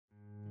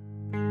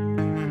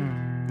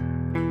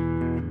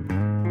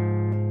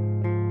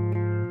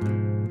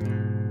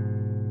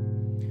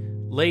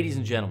Ladies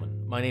and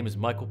gentlemen, my name is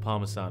Michael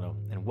Palmisano,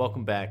 and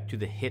welcome back to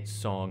the Hit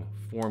Song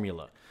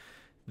Formula.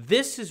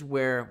 This is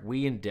where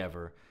we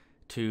endeavor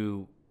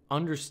to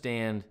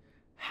understand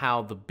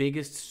how the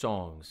biggest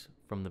songs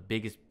from the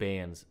biggest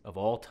bands of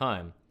all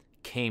time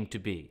came to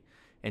be.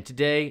 And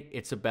today,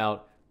 it's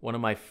about one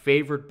of my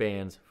favorite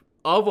bands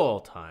of all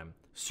time,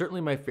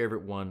 certainly my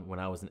favorite one when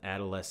I was an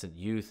adolescent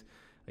youth,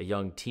 a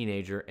young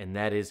teenager, and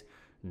that is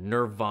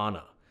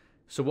Nirvana.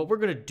 So what we're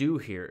going to do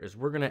here is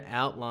we're going to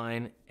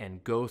outline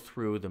and go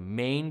through the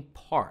main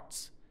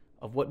parts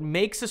of what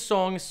makes a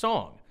song,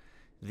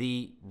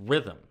 the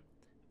rhythm,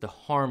 the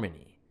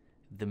harmony,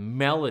 the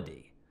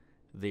melody,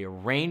 the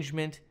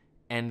arrangement,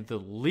 and the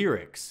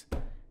lyrics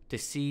to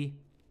see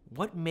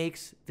what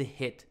makes the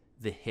hit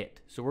the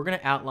hit. So we're going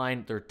to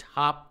outline their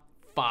top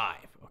 5,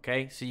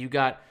 okay? So you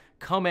got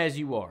Come As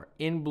You Are,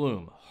 In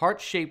Bloom,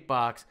 Heart-Shaped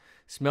Box,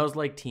 Smells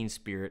Like Teen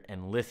Spirit,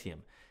 and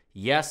Lithium.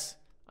 Yes,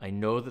 I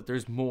know that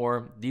there's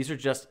more. These are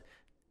just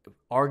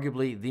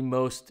arguably the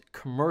most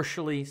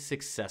commercially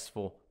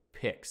successful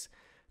picks.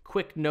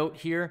 Quick note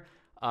here,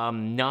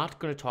 I'm not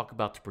going to talk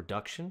about the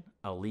production.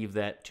 I'll leave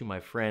that to my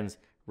friends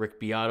Rick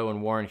Beato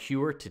and Warren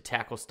Hewer to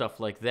tackle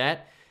stuff like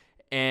that.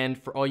 And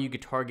for all you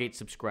GuitarGate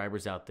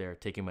subscribers out there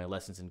taking my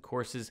lessons and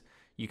courses,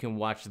 you can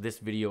watch this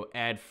video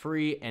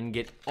ad-free and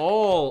get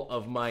all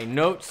of my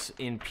notes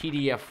in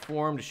PDF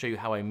form to show you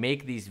how I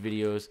make these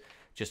videos.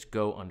 Just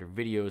go under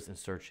videos and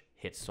search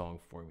Hit Song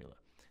Formula.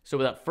 So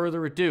without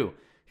further ado,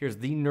 here's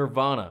the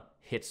Nirvana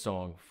Hit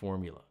Song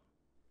Formula.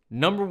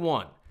 Number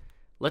 1,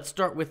 let's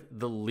start with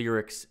the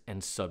lyrics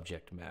and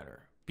subject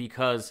matter.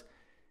 Because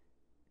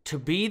to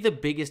be the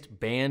biggest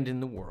band in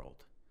the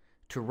world,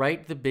 to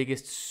write the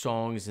biggest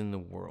songs in the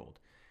world,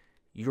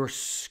 your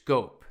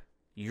scope,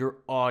 your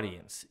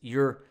audience,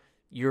 your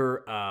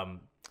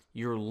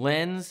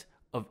lens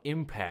of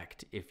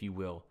impact, if you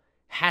will,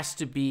 has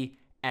to be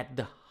at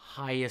the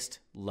highest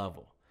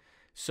level.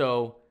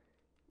 So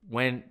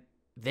when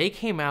they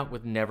came out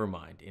with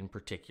Nevermind in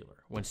particular,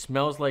 when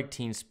Smells Like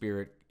Teen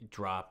Spirit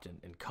dropped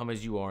and Come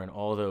As You Are and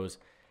all those,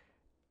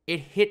 it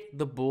hit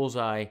the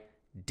bullseye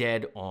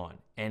dead on.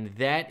 And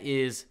that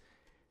is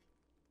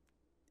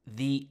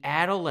the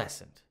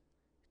adolescent,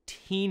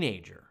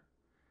 teenager,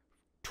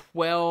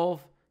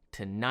 12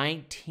 to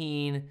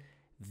 19,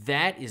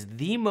 that is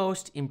the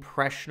most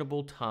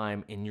impressionable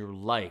time in your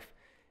life,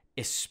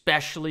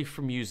 especially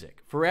for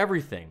music, for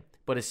everything,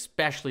 but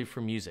especially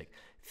for music.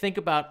 Think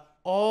about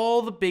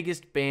all the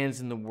biggest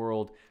bands in the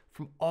world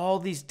from all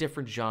these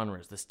different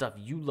genres, the stuff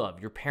you love,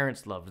 your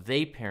parents loved,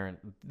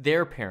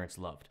 their parents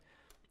loved.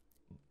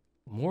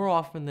 More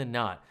often than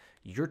not,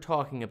 you're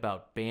talking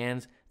about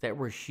bands that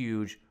were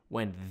huge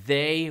when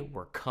they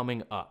were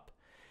coming up.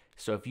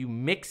 So if you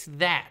mix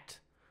that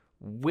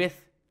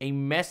with a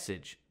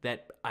message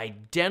that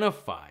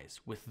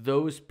identifies with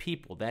those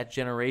people, that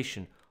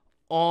generation,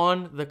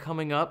 on the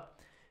coming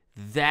up,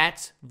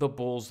 that's the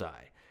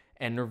bullseye.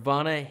 And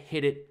Nirvana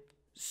hit it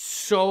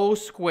so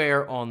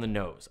square on the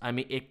nose. I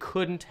mean, it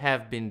couldn't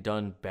have been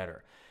done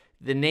better.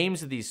 The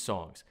names of these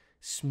songs: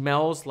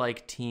 Smells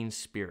Like Teen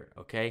Spirit,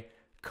 okay?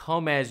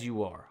 Come As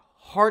You Are,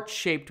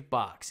 Heart-Shaped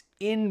Box,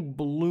 In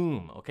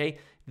Bloom, okay?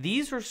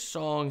 These are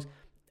songs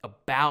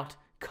about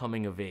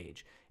coming of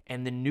age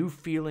and the new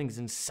feelings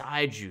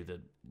inside you, the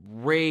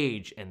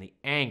rage and the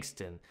angst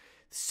and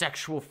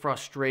sexual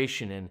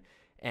frustration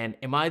and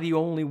am I the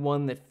only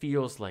one that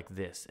feels like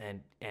this?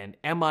 And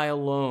am I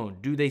alone?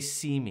 Do they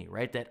see me,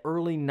 right? That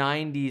early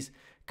 90s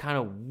kind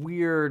of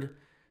weird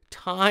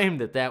time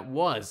that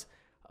was.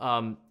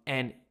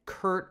 And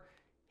Kurt,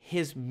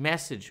 his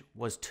message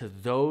was to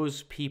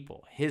those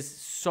people. His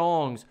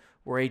songs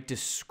were a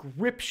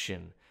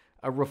description,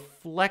 a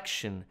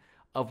reflection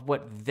of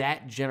what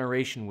that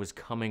generation was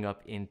coming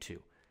up into.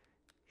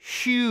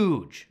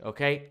 Huge,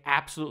 okay?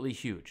 Absolutely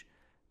huge.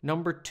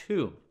 Number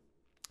 2,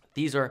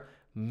 these are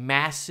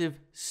massive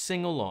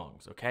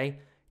sing-alongs, okay?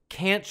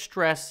 Can't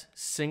stress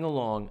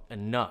sing-along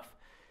enough.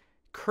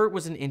 Kurt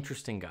was an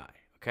interesting guy,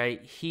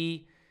 okay?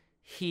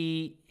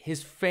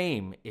 His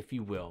fame, if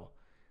you will,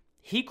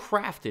 he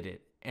crafted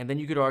it, and then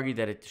you could argue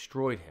that it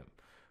destroyed him.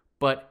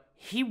 But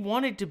he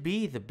wanted to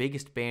be the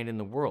biggest band in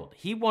the world.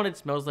 He wanted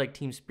Smells Like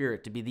Teen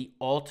Spirit to be the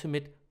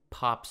ultimate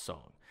pop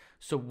song.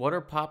 So what are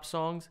pop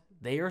songs?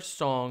 They are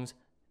songs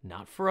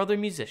not for other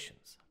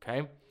musicians,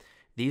 okay?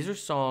 These are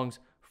songs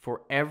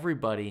for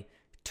everybody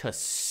to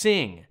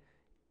sing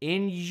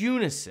in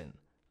unison,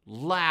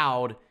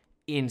 loud,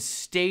 in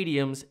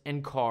stadiums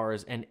and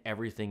cars and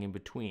everything in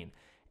between.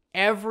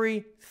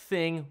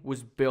 Everything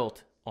was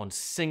built on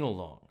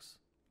sing-alongs.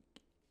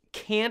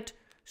 Can't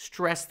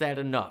stress that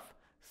enough.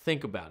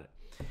 Think about it.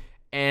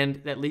 And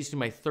that leads to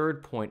my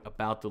third point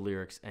about the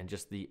lyrics and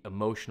just the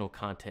emotional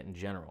content in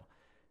general.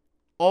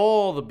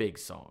 All the big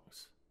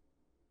songs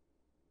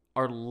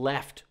are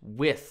left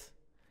with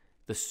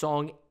the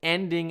song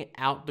ending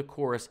out the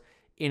chorus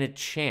in a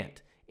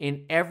chant,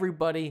 in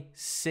everybody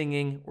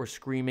singing or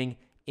screaming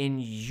in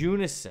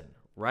unison,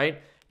 right?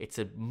 It's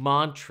a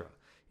mantra.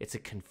 It's a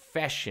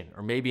confession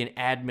or maybe an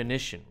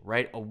admonition,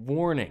 right? A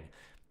warning.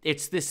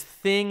 It's this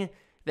thing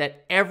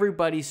that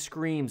everybody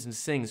screams and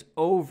sings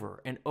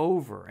over and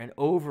over and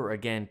over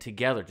again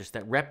together. Just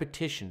that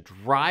repetition,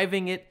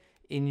 driving it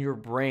in your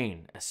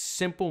brain. A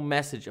simple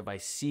message of I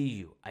see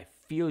you, I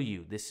feel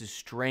you, this is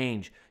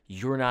strange,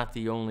 you're not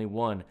the only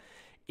one,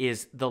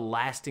 is the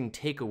lasting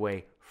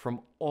takeaway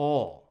from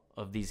all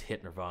of these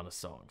hit Nirvana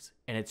songs.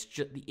 And it's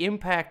just, the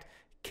impact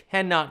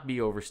cannot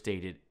be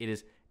overstated. It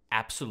is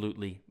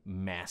absolutely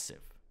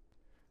massive.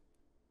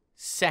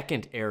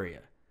 Second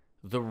area,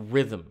 the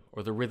rhythm,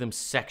 or the rhythm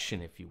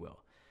section, if you will.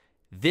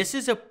 This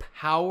is a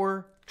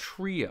power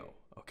trio,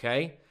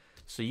 okay?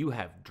 So you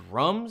have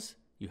drums,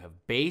 you have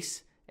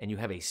bass, and you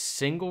have a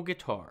single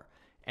guitar.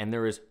 And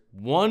there is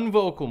one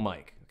vocal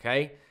mic,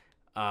 okay?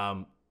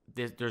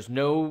 There's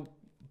no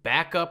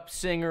backup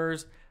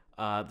singers.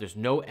 There's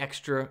no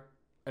extra.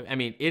 I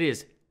mean, it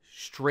is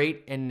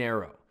straight and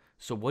narrow.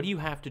 So what do you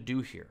have to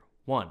do here?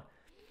 One,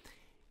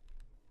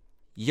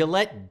 you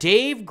let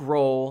Dave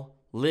Grohl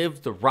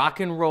live the rock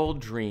and roll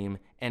dream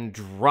and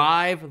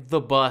drive the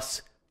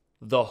bus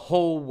the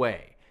whole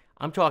way.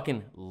 I'm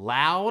talking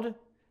loud,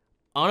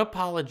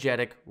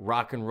 unapologetic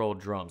rock and roll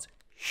drums.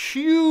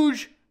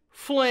 Huge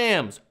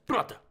flams.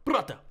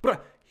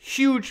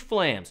 Huge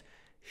flams.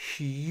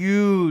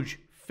 Huge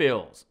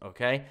fills,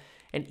 okay?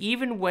 And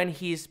even when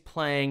he's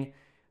playing,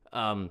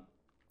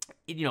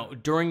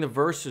 during the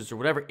verses or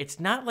whatever, it's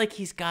not like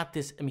he's got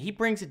this, I mean, he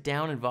brings it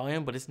down in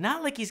volume, but it's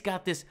not like he's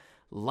got this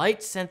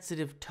light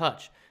sensitive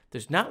touch.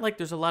 There's not like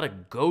there's a lot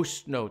of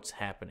ghost notes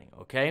happening,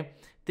 okay?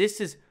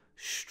 This is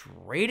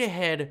straight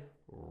ahead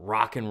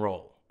rock and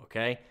roll,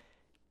 okay?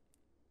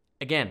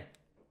 Again,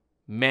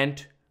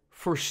 meant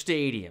for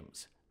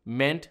stadiums,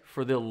 meant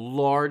for the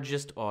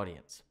largest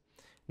audience.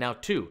 Now,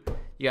 two,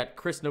 you got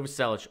Chris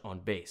Novoselic on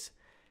bass.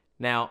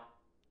 Now,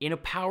 in a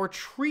power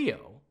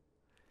trio,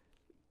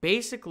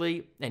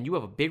 basically, and you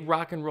have a big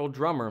rock and roll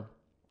drummer,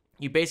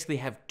 you basically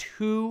have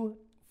two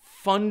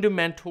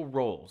fundamental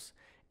roles,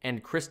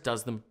 and Chris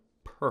does them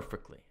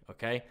perfectly,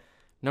 okay?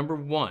 Number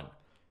one,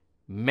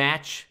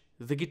 match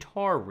the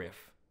guitar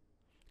riff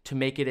to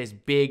make it as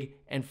big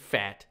and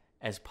fat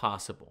as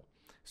possible.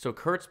 So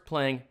Kurt's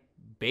playing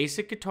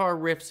basic guitar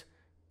riffs,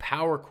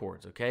 power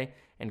chords, okay?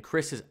 And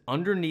Chris is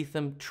underneath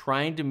them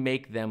trying to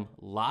make them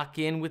lock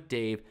in with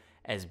Dave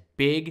as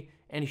big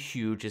and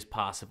huge as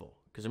possible.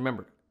 Because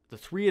remember, the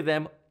three of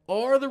them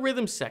are the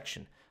rhythm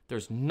section.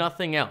 There's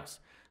nothing else.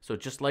 So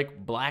just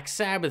like Black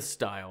Sabbath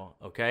style,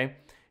 okay,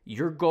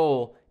 your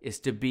goal is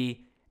to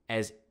be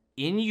as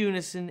in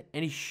unison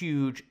and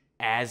huge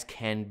as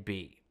can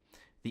be.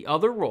 The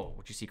other role,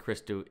 which you see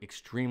Chris do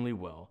extremely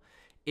well,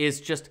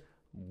 is just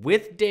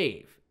with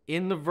Dave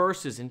in the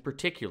verses in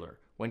particular,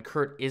 when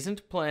Kurt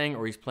isn't playing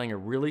or he's playing a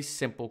really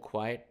simple,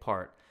 quiet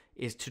part,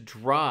 is to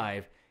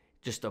drive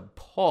just a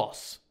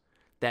pulse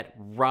that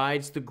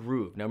rides the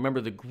groove. Now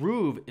remember, the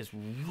groove is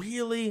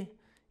really,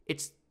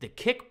 it's the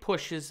kick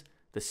pushes,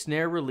 the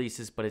snare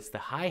releases, but it's the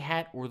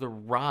hi-hat or the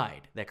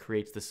ride that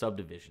creates the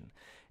subdivision.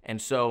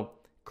 And so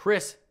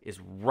Chris is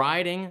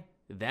riding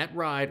that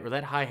ride or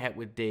that hi-hat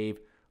with Dave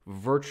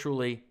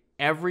virtually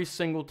every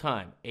single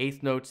time.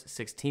 8th notes,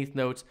 16th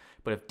notes,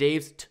 but if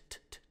Dave's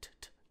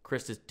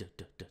Chris is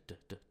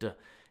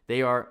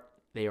they are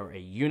a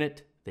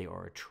unit, they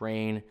are a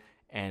train,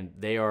 and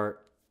they are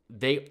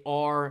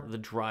the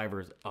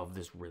drivers of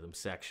this rhythm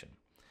section.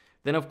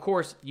 Then, of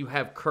course, you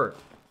have Kurt.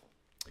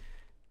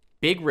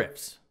 Big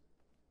riffs,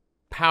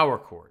 power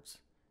chords,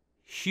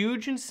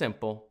 huge and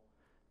simple,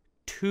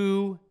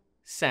 two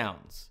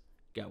sounds.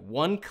 You got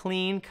one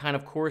clean, kind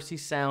of chorusy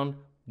sound,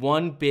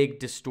 one big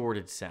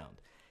distorted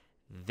sound.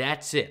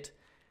 That's it.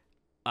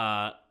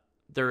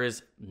 There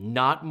is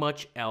not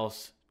much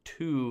else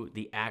to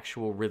the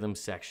actual rhythm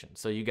section.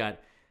 So you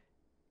got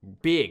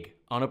big,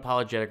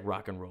 unapologetic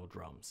rock and roll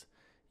drums.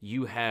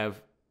 You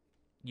have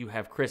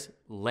Chris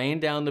laying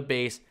down the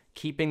bass,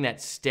 keeping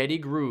that steady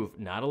groove,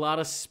 not a lot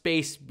of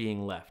space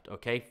being left,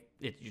 okay?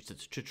 It's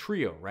a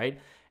trio, right?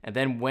 And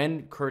then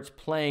when Kurt's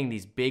playing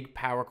these big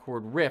power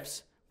chord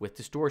riffs with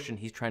distortion,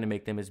 he's trying to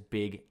make them as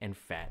big and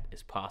fat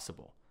as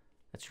possible.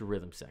 That's your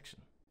rhythm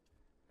section.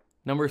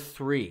 Number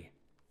 3,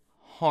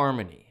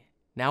 harmony.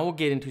 Now we'll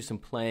get into some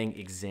playing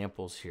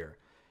examples here.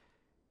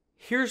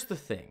 Here's the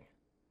thing.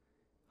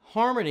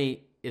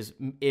 Harmony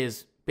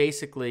is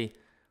basically,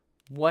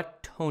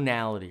 what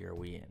tonality are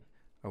we in?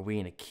 Are we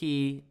in a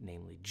key,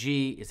 namely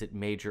G? Is it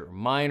major or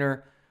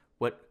minor?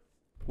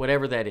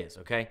 Whatever that is,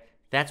 okay?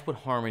 That's what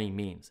harmony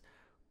means.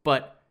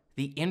 But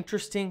the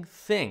interesting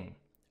thing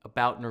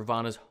about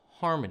Nirvana's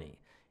harmony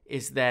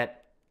is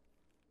that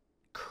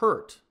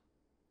Kurt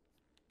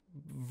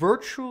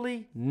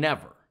virtually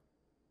never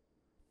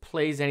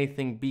plays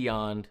anything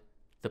beyond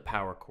the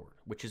power chord,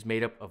 which is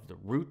made up of the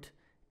root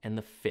and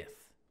the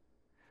fifth.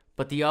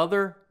 But the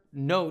other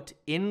note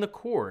in the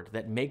chord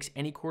that makes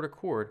any chord a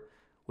chord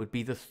would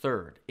be the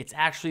third. It's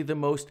actually the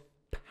most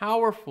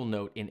powerful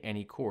note in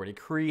any chord. It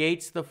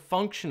creates the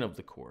function of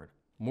the chord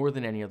more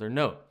than any other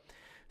note.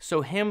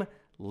 So him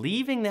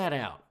leaving that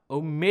out,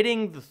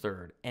 omitting the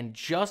third, and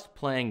just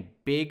playing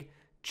big,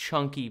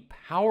 chunky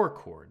power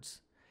chords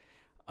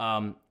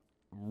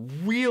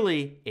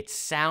Really, it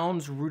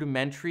sounds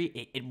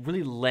rudimentary. It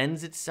really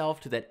lends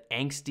itself to that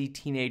angsty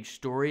teenage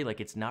story,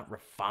 like it's not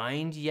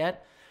refined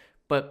yet.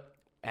 But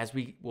as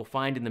we will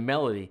find in the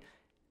melody,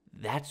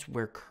 that's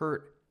where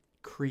Kurt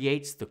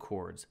creates the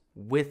chords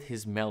with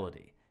his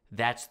melody.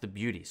 That's the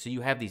beauty. So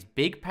you have these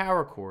big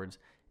power chords,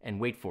 and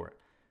wait for it,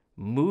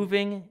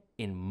 moving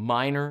in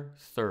minor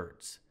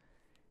thirds.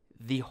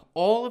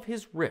 All of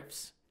his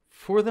riffs,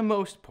 for the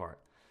most part,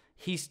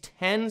 he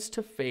tends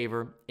to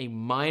favor a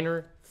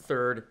minor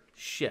third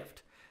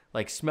shift,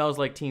 like Smells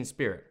Like Teen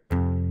Spirit.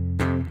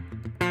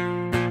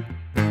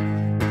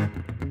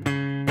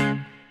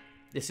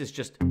 This is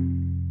just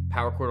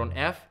power chord on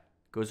F,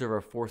 goes over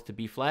a fourth to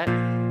B flat,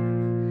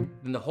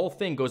 then the whole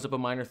thing goes up a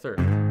minor third.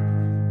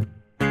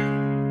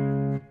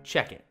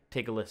 Check it,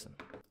 take a listen.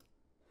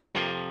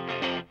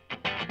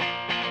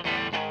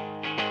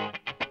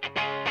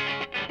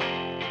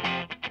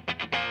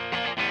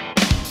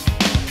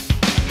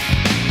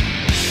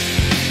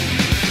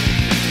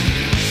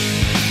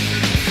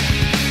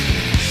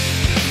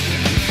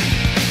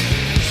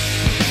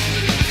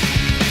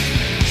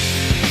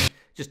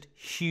 Just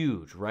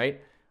huge,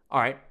 right? All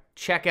right,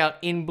 check out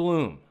In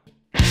Bloom.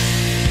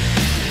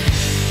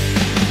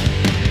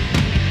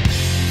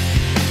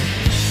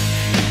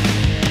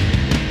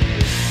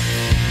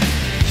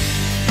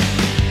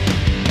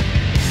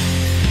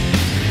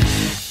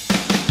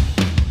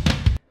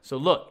 So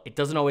look, it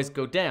doesn't always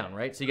go down,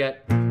 right? So you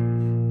got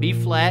B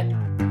flat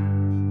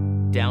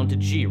down to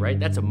G, right?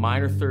 That's a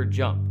minor third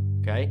jump,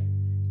 okay?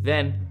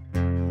 Then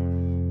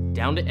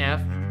down to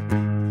F,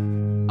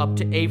 up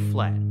to A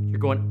flat. You're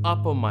going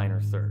up a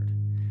minor third.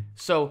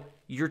 So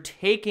you're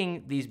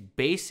taking these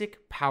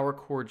basic power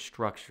chord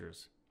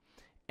structures,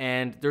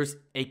 and there's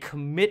a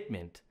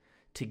commitment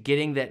to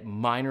getting that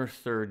minor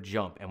third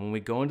jump. And when we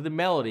go into the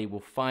melody,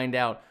 we'll find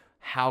out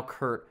how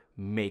Kurt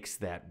makes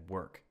that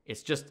work.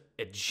 It's just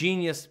a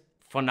genius,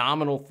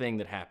 phenomenal thing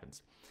that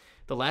happens.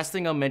 The last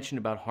thing I'll mention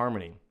about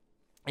harmony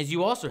is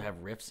you also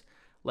have riffs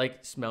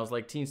like Smells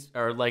Like Teen,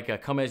 or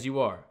like Come As You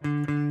Are.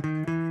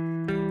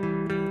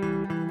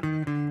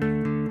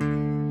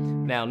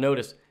 Now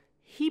notice,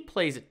 he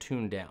plays it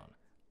tuned down.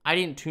 I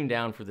didn't tune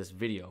down for this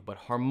video, but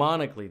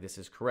harmonically this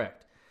is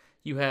correct.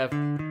 You have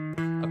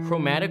a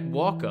chromatic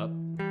walk up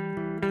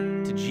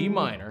to G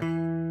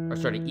minor, or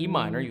sorry, to E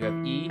minor. You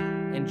have E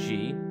and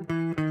G,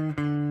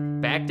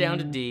 back down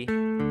to D,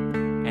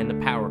 and the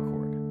power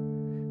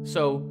chord.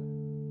 So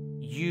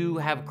you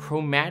have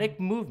chromatic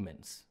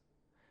movements,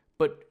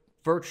 but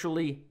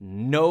virtually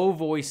no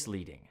voice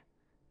leading.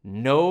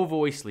 No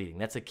voice leading.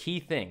 That's a key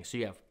thing. So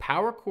you have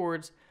power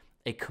chords,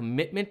 a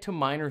commitment to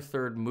minor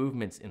third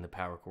movements in the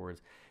power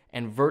chords,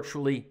 and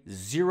virtually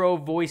zero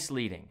voice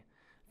leading.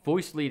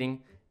 Voice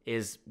leading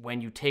is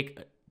when you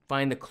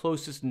find the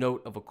closest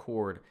note of a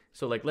chord.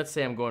 So like, let's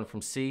say I'm going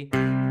from C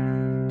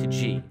to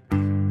G.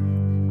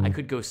 I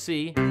could go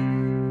C,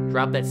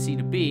 drop that C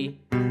to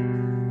B,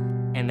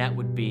 and that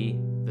would be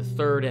the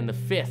third and the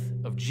fifth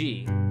of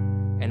G,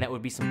 and that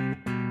would be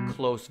some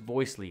close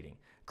voice leading.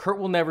 Kurt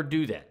will never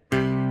do that.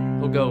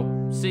 He'll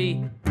go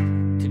C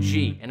to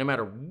G, and no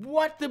matter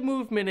what the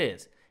movement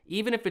is,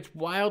 even if it's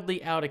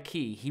wildly out of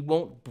key, he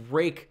won't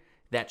break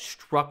that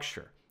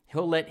structure.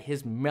 He'll let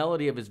his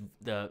melody of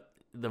the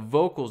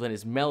vocals and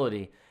his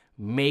melody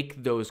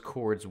make those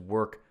chords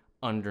work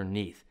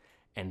underneath.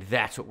 And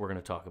that's what we're going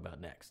to talk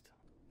about next.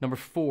 Number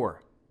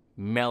 4,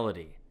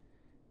 melody.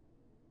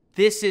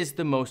 This is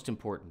the most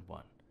important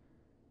one.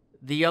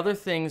 The other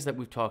things that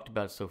we've talked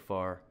about so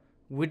far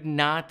would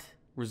not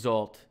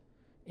result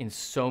in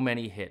so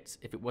many hits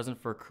if it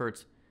wasn't for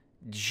Kurt's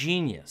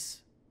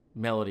genius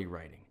melody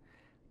writing.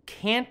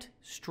 Can't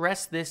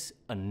stress this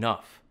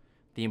enough,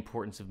 the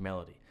importance of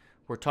melody.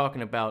 We're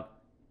talking about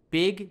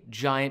big,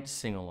 giant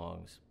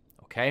sing-alongs,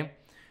 okay?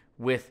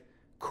 With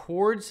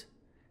chords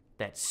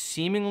that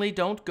seemingly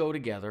don't go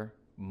together,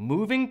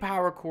 moving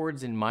power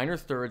chords in minor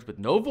thirds with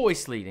no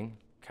voice leading,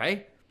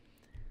 okay?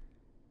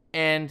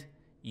 And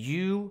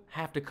you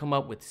have to come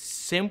up with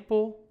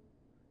simple,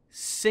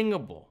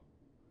 singable,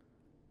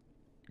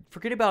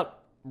 forget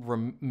about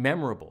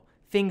memorable,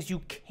 things you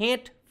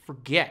can't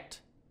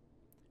forget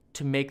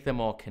to make them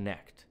all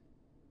connect.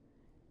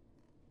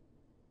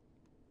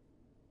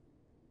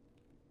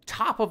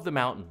 Top of the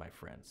mountain, my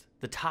friends,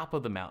 the top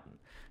of the mountain.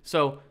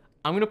 So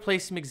I'm going to play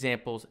some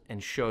examples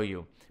and show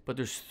you, but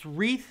there's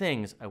 3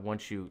 things I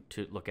want you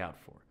to look out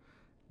for.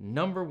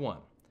 Number 1,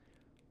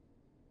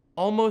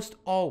 almost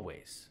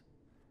always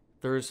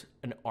there's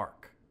an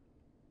arc.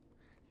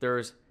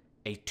 There's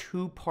a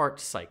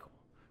 2-part cycle,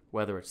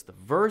 whether it's the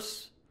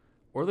verse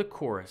or the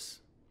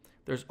chorus.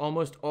 There's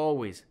almost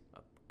always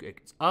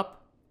it's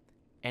up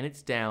and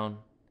it's down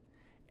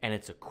and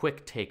it's a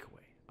quick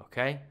takeaway,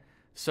 okay?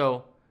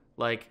 So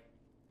like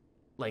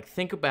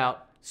think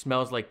about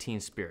Smells Like Teen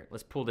Spirit.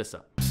 Let's pull this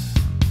up.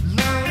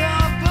 Load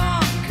up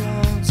on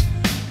guns,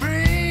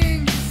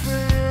 bring your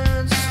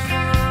friends,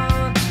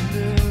 fun to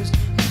lose,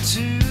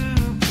 to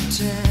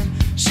pretend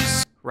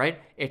she's right?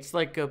 It's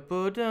like a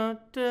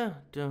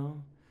ba-da-da-da,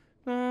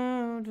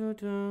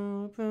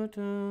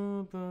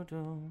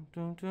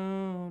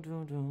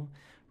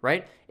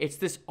 Right? It's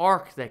this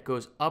arc that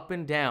goes up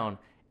and down,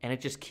 and it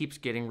just keeps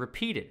getting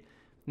repeated.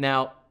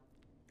 Now,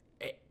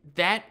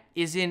 that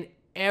is in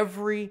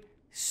every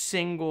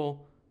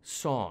single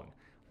song.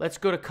 Let's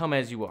go to Come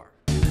As You Are.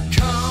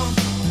 Come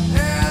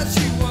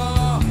as you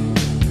are,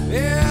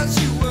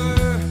 as you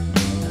were,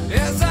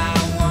 as I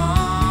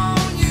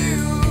want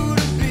you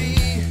to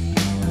be,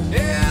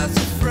 as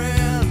a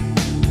friend,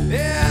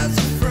 as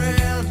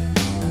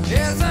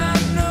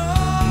I'm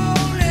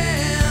known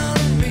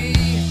to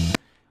me.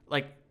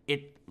 Like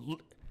it.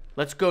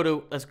 Let's go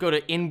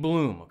to In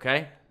Bloom,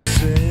 okay?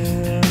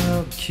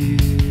 Sell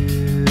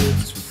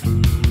kids for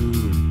food.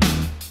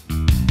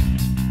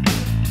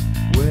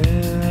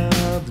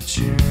 Well, the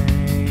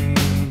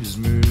change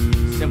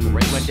moves. Simple,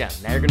 right? Went down.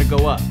 Now you're gonna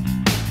go up.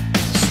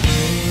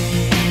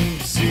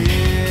 Swings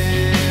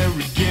here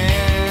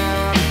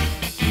again.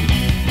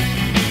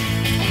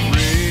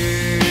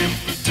 Rape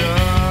the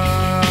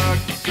dark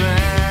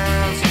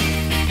glass.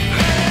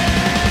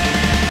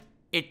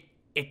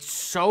 It's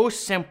so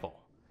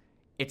simple.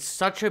 It's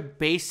such a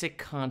basic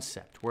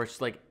concept where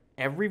it's like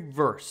every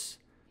verse,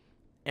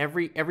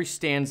 every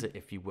stanza,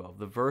 if you will,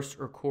 the verse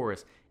or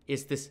chorus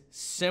is this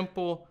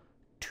simple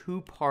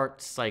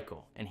two-part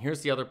cycle. And here's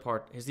the other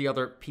part, here's the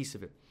other piece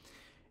of it.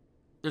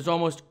 There's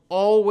almost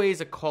always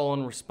a call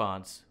and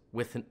response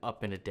with an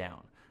up and a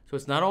down. So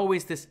it's not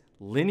always this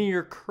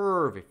linear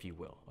curve, if you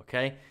will,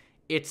 okay?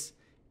 Keep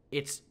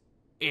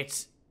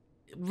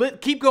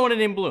going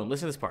in Bloom.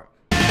 Listen to this part.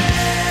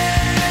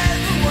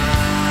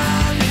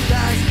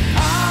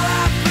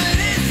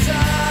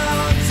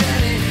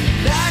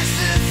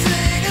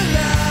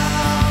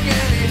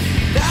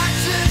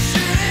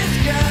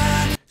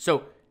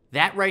 So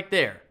that right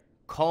there,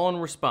 call and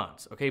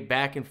response, okay,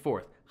 back and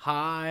forth.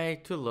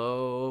 High to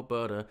low,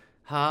 but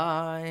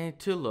high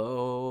to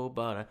low,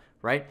 but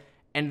right?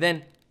 And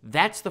then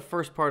that's the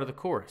first part of the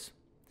chorus.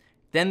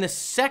 Then the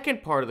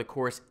second part of the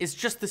chorus is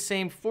just the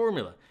same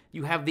formula.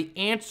 You have the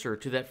answer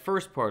to that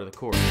first part of the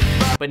chorus.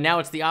 But now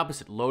it's the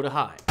opposite, low to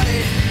high.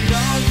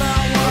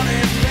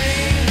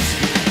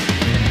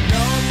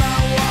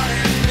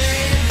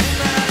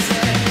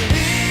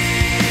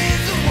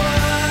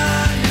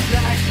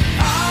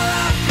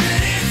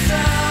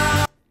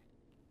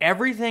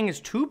 Everything is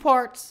two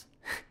parts,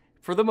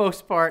 for the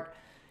most part.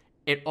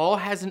 It all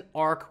has an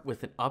arc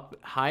with an up,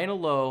 high, and a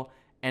low,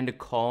 and a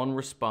call and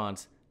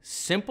response.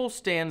 Simple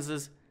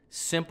stanzas,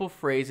 simple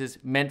phrases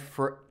meant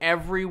for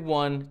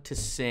everyone to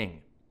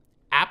sing.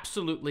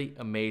 Absolutely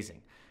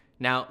amazing.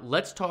 Now,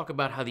 let's talk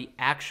about how the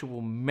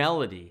actual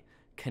melody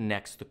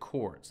connects the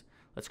chords.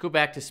 Let's go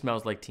back to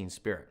Smells Like Teen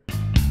Spirit.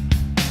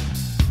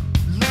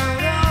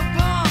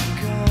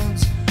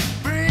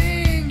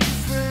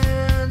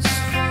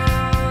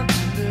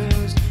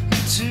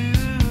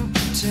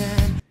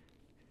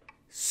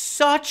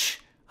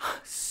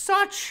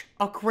 Such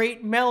a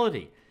great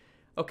melody.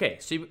 Okay,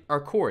 so our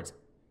chords,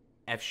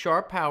 F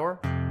sharp power,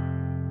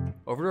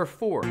 over to a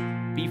 4,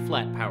 B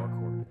flat power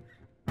chord.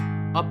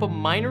 Up a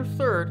minor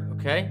third,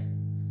 okay,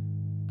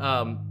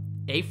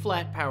 A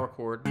flat power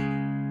chord,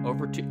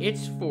 over to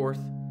its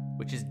 4th,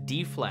 which is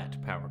D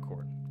flat power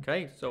chord.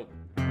 Okay, so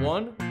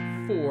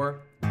 1,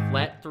 4,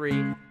 flat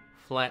 3,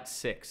 flat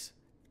 6.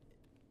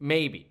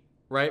 Maybe,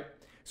 right?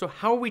 So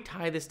how we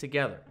tie this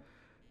together?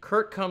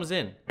 Kurt comes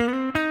in.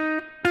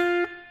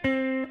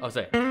 I'll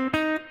say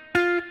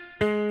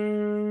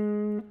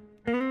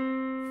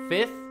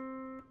 5th,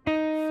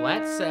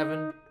 flat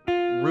 7,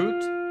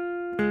 root,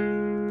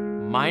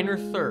 minor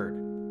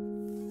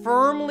 3rd,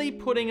 firmly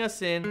putting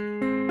us in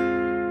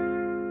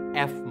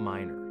F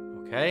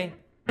minor, okay?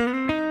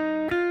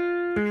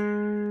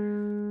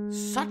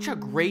 Such a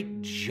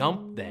great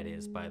jump that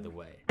is, by the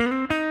way.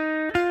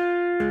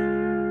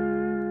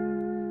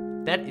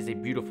 That is a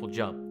beautiful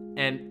jump.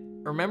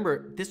 And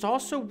remember, this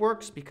also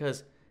works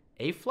because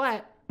A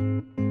flat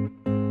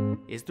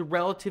is the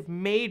relative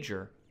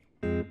major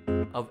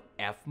of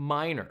F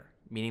minor,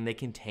 meaning they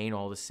contain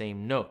all the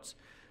same notes.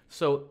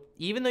 So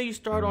even though you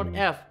start on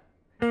F,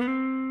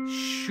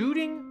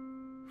 shooting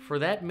for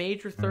that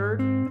major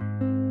third,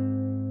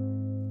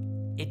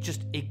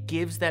 it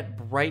gives that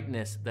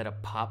brightness that a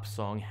pop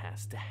song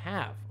has to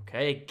have,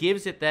 okay? It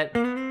gives it that,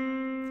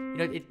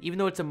 even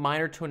though it's a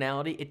minor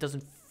tonality, it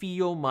doesn't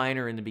feel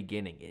minor in the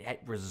beginning.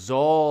 It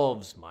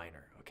resolves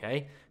minor,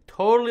 okay?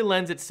 Totally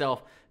lends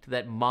itself to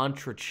that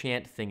mantra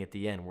chant thing at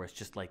the end where it's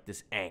just like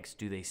this angst,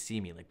 do they see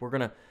me? Like we're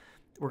gonna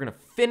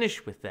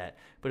finish with that,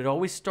 but it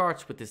always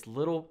starts with this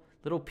little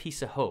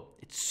piece of hope.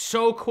 It's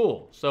so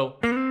cool. So,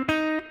 and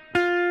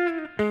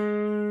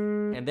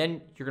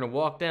then you're gonna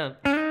walk down.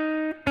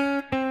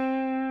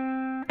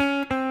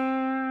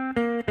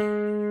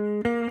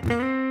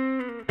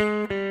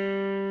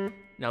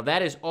 Now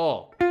that is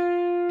all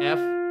F,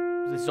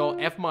 this is all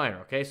F minor,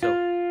 okay? So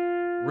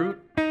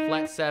root,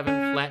 flat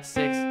 7, flat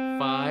 6,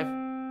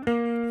 5,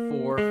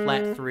 4,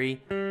 flat 3,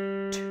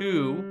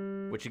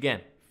 2, which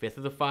again, 5th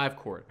of the 5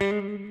 chord.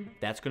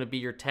 That's going to be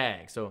your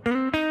tag. So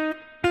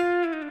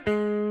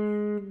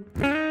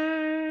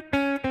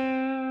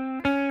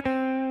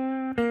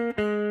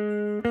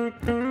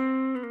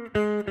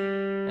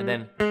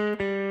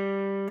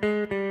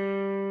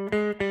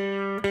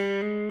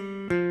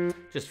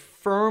just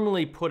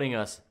firmly putting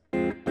us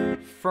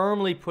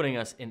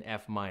in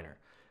F minor.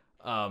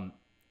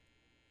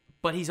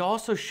 But he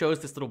also shows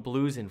this little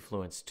blues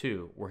influence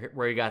too,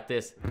 where he got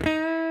this.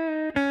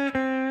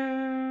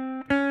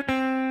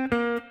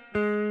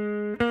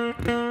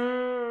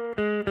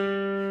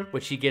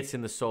 Which he gets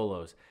in the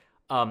solos.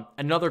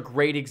 Another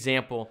great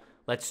example,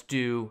 let's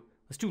do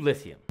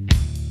Lithium.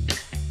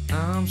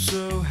 I'm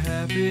so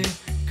happy,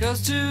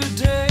 'cause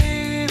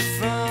today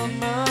found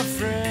my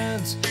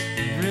friends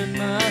are in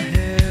my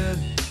head.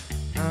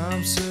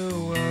 I'm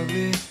so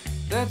ugly,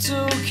 that's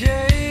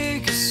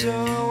okay, 'cause so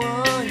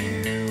are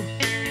you.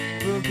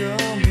 Look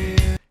on me.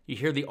 You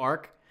hear the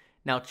arc?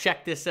 Now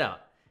check this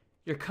out.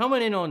 You're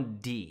coming in on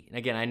D. And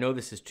again, I know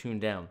this is tuned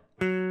down.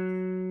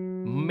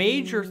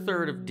 Major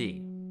third of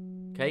D.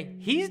 Okay?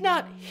 He's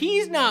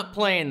not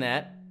playing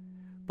that,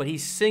 but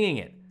he's singing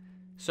it.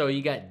 So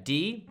you got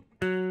D,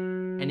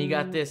 and you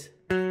got this.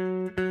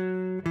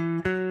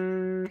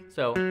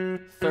 So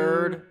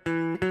third,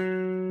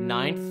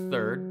 ninth,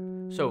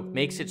 third. So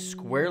makes it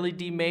squarely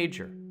D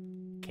major.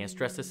 Can't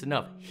stress this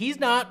enough. He's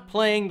not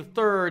playing the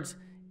thirds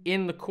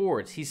in the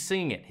chords. He's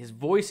singing it. His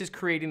voice is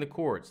creating the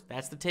chords.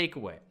 That's the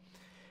takeaway.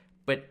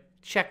 But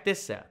check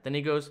this out. Then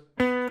he goes,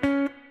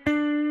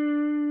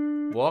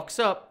 walks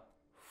up,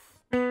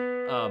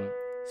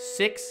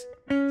 6,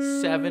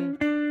 7,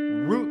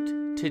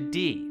 root to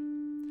D.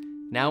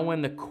 Now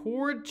when the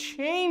chord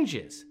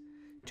changes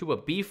to a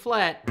B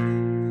flat,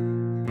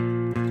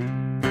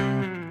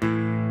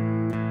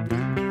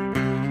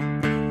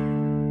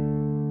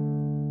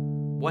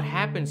 what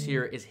happens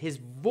here is his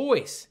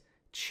voice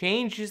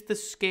changes the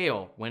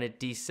scale when it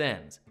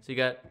descends. So you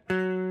got,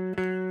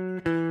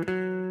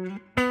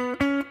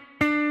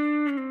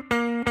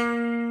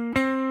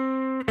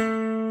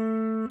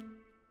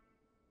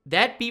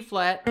 that B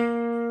flat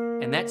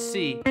and that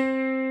C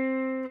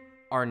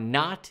are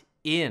not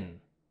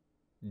in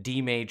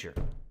D major,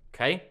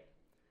 okay?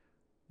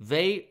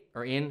 They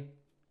are in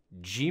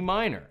G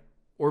minor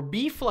or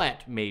B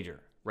flat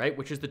major, right?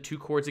 Which is the two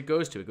chords it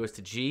goes to. It goes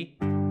to G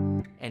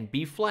and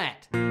B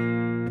flat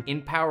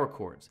in power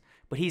chords.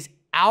 But he's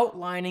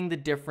outlining the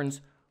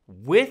difference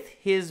with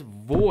his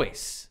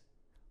voice,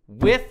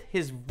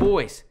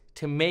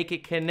 to make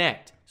it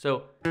connect.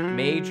 So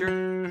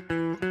major,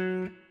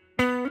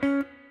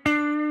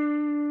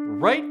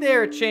 right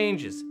there it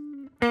changes.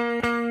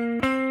 And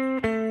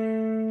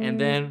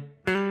then,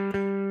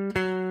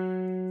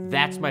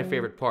 that's my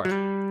favorite part.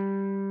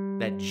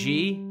 That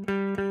G,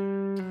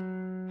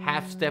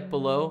 half step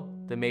below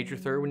the major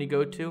third when you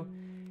go to.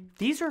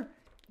 These are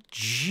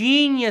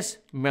genius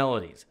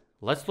melodies.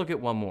 Let's look at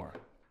one more.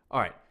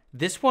 All right,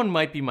 this one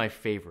might be my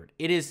favorite.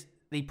 It is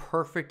the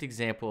perfect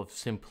example of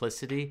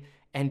simplicity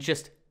and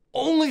just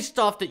only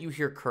stuff that you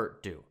hear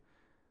Kurt do,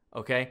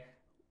 okay?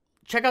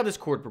 Check out this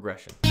chord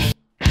progression.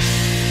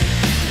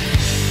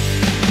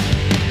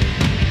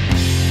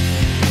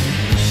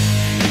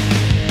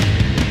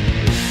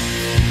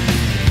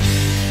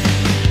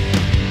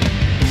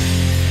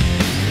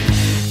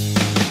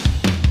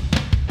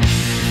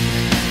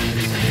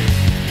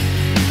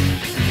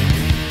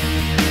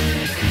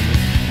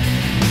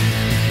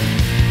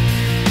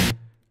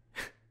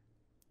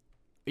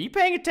 Are you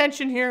paying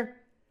attention here?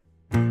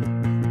 All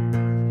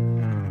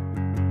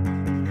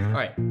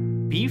right,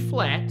 B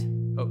flat,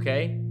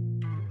 okay,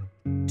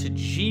 to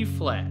G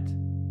flat.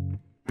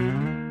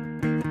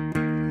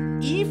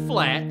 E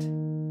flat,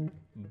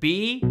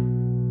 B,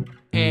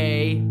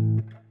 A,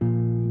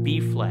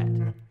 B flat.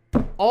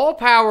 All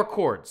power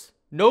chords,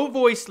 no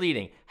voice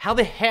leading. How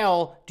the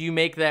hell do you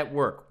make that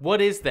work?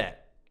 What is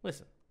that?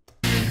 Listen.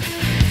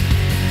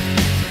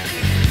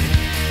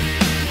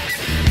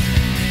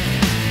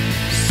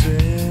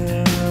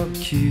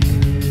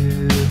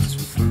 Kids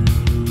with food,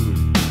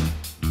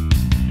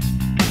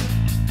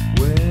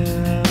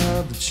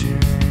 where the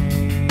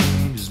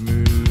changes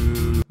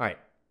move. All right,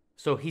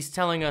 so he's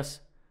telling us,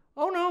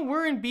 oh no,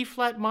 we're in B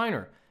flat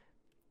minor.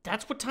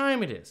 That's what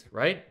time it is,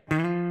 right?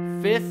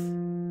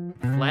 5th,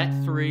 flat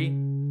 3,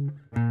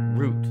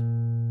 root.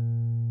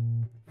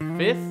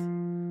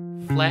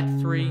 5th, flat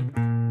 3,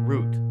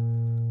 root.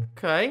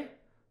 Okay,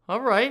 all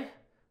right.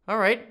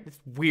 It's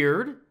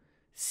weird.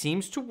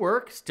 Seems to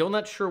work. Still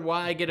not sure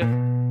why I get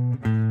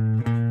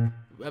I'm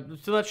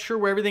still not sure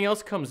where everything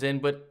else comes in,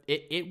 but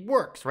it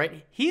works,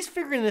 right? He's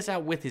figuring this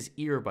out with his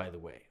ear, by the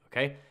way,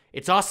 okay?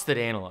 It's us that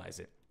analyze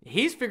it.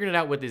 He's figuring it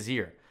out with his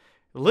ear.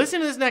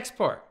 Listen to this next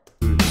part.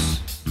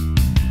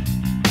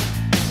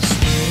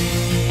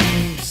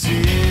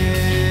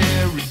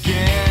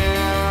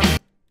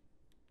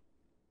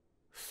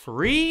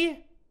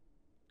 Three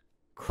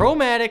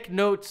chromatic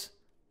notes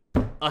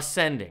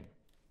ascending.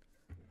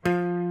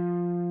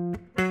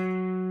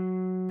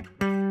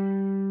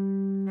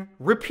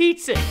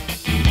 Repeats it.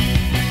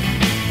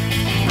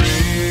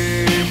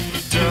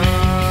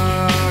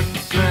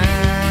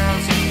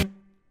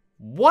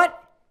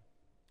 What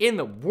in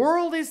the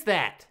world is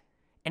that?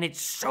 And it's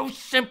so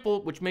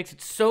simple, which makes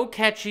it so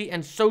catchy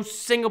and so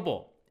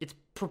singable. It's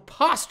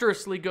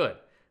preposterously good,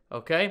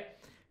 okay?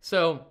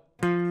 So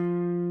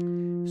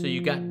So you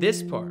got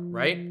this part,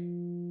 right?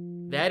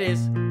 That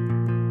is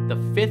the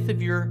 5th of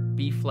your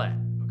B flat,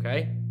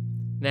 okay?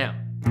 Now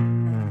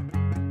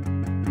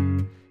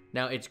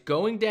it's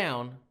going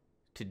down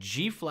to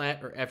G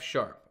flat or F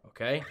sharp,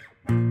 okay?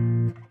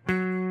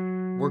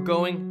 We're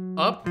going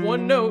up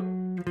one note,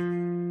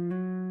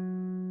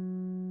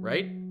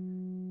 right?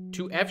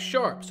 To F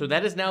sharp. So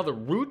that is now the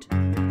root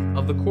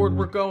of the chord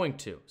we're going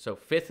to. So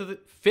fifth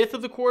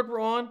of the chord we're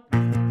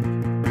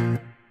on,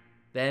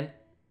 then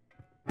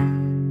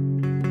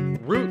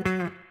root.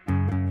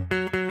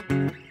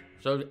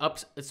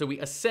 So we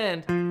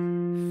ascend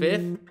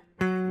 5th,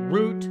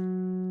 root,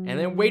 and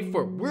then wait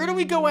for it. Where do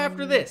we go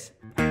after this?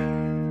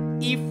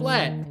 E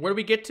flat. Where do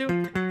we get to?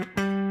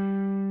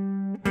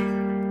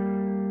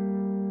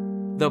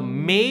 The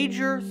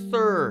major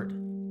third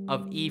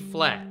of E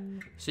flat.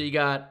 So you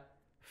got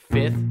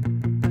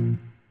 5th,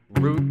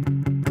 root,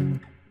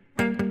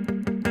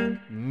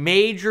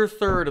 major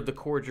third of the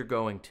chord you're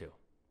going to.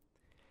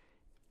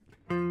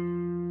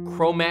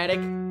 Chromatic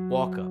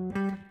walk up.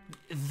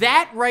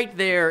 That right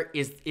there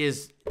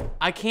is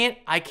I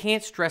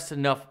can't stress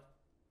enough.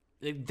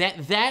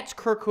 That's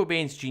Kurt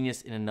Cobain's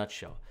genius in a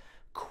nutshell.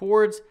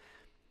 Chords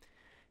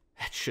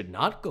that should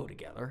not go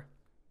together.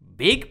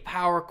 Big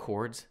power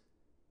chords.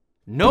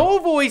 No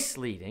voice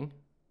leading.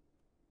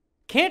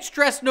 Can't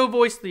stress no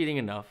voice leading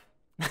enough.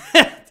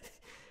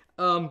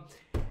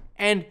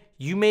 And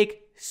you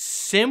make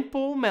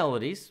simple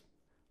melodies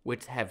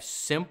which have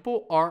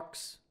simple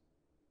arcs.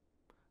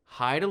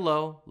 High to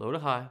low, low to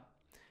high.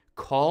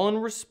 Call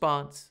and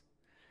response.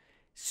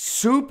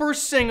 Super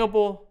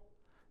singable.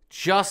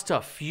 Just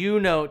a few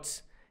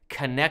notes.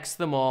 Connects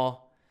them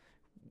all.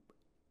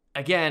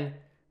 Again,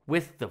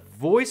 with the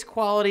voice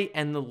quality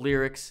and the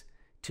lyrics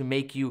to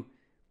make you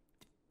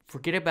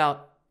forget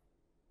about,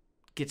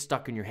 get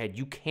stuck in your head.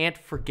 You can't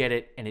forget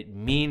it, and it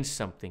means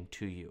something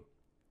to you.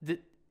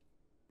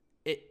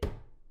 It's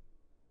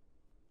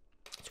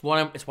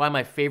why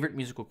my favorite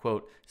musical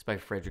quote is by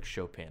Frédéric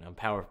Chopin.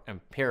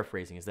 I'm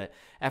paraphrasing. Is that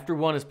after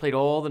one has played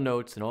all the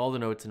notes and all the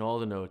notes and all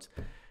the notes,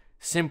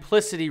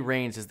 simplicity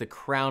reigns as the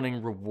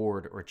crowning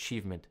reward or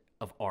achievement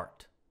of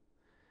art.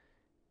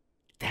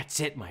 That's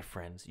it, my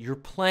friends. You're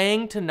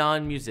playing to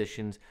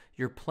non-musicians.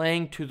 You're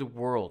playing to the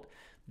world.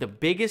 The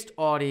biggest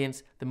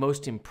audience, the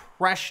most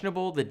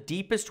impressionable, the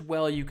deepest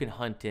well you can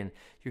hunt in.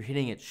 You're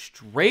hitting it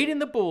straight in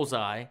the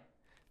bullseye.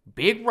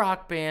 Big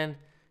rock band.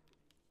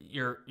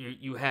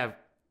 You have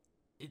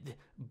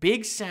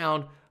big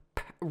sound,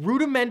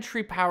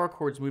 rudimentary power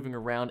chords moving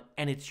around,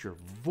 and it's your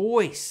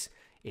voice.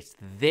 It's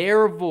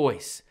their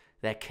voice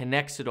that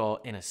connects it all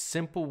in a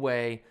simple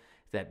way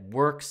that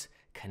works,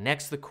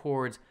 connects the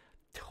chords,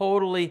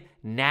 totally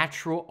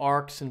natural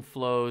arcs and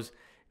flows,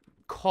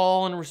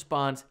 call and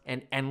response,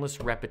 and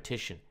endless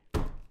repetition.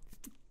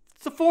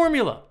 It's the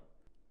formula.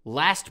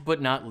 Last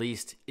but not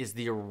least is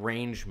the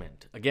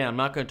arrangement. Again, I'm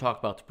not going to talk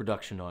about the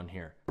production on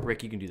here.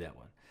 Rick, you can do that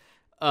one.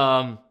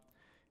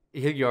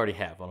 You already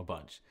have on a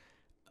bunch.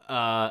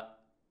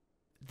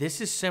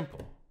 This is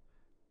simple.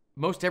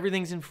 Most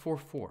everything's in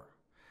 4/4.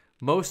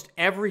 Most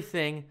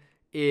everything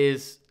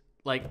is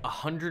like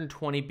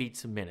 120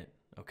 beats a minute,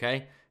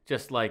 okay?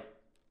 Just like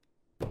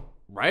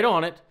right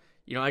on it.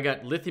 You know, I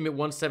got Lithium at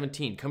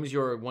 117, Comes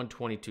Your at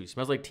 122,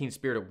 Smells Like Teen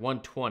Spirit at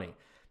 120.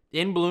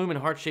 In Bloom and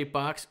Heart Shaped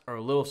Box are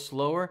a little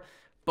slower,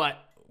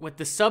 but with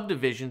the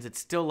subdivisions, it's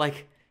still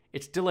like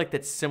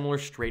that similar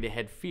straight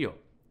ahead feel,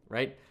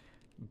 right?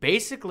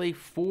 Basically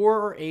 4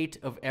 or 8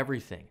 of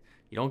everything.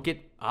 You don't get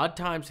odd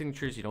time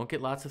signatures, you don't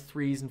get lots of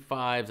 3s and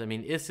 5s. I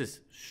mean, this is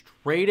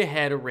straight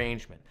ahead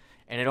arrangement.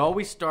 And it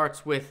always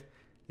starts with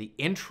the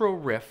intro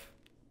riff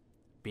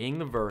being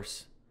the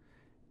verse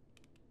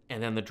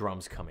and then the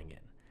drums coming in.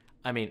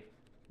 I mean,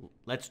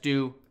 let's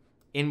do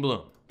In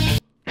Bloom.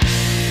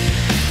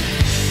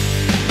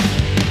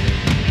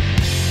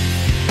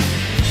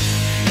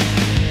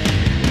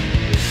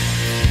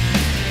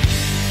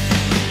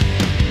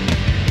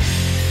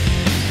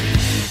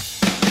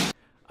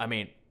 I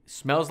mean,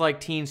 Smells Like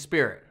Teen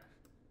Spirit.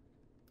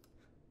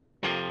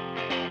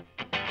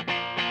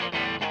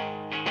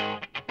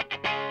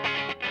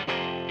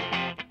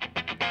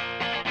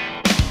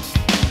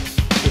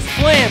 It's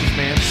flams,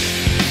 man.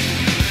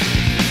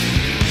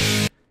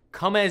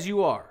 Come As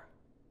You Are.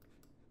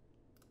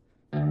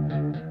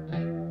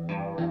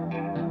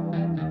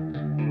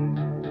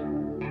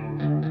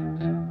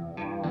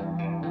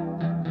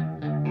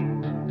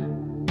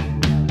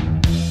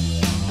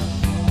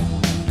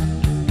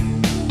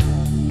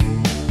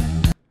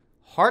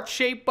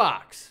 Heart-Shaped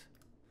Box.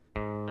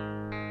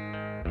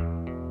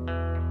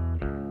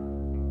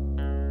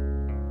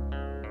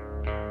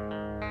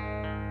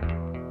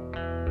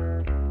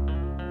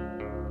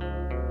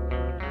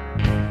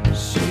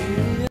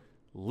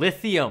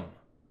 Lithium.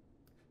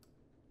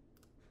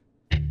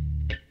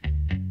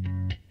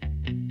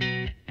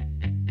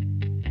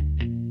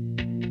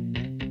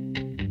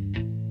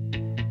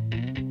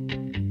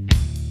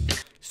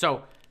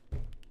 So,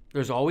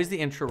 there's always the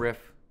intro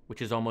riff,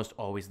 which is almost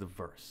always the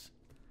verse.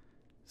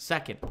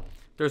 Second,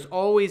 there's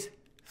always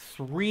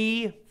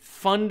three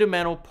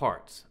fundamental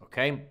parts,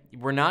 okay?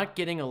 We're not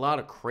getting a lot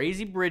of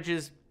crazy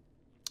bridges,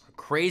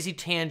 crazy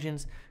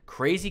tangents,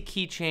 crazy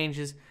key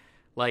changes.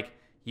 Like,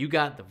 you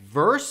got the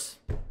verse,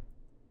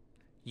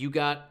 you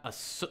got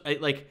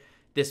like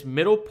this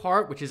middle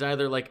part, which is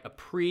either like a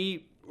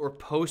pre or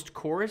post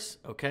chorus,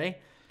 okay?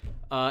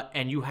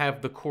 And you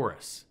have the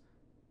chorus.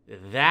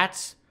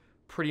 That's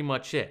pretty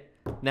much it.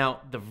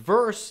 Now, the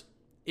verse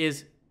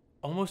is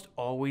almost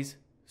always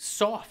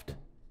soft.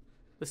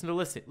 Listen to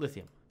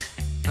Lithium.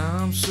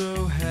 I'm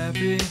so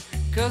happy,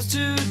 'cause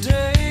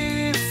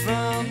today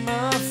found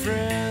my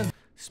friend.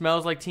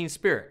 Smells Like Teen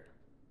Spirit.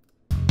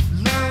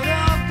 Load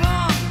up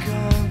on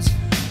guns,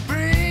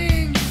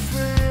 bring your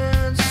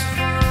friends, it's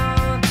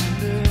fun to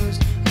lose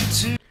and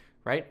to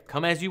Right?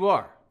 Come As You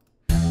Are.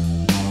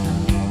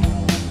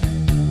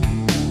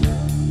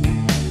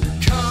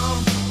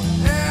 come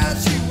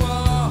as you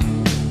are,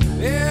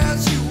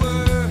 as you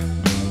were,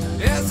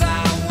 as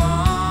I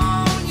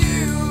want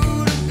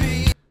you to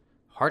be.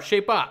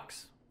 Heart-Shaped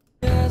Box.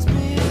 As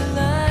me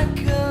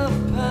like a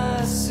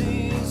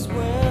Pisces when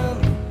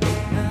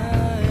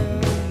I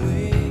am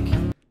weak.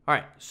 All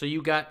right, so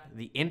you got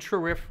the intro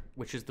riff,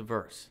 which is the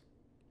verse.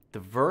 The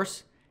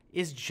verse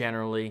is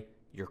generally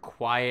your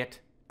quiet,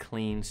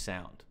 clean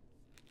sound.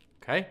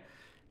 Okay?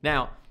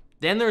 Now,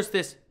 then there's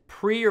this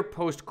pre or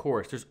post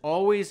chorus. There's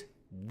always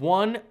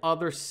one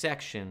other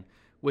section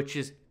which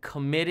is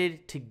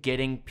committed to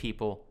getting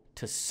people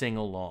to sing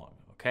along.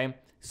 Okay?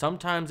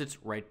 Sometimes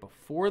it's right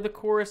before the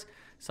chorus,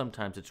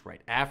 sometimes it's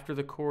right after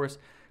the chorus,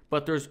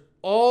 but there's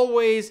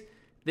always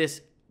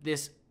this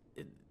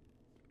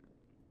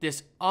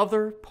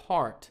other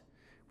part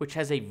which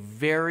has a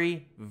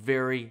very,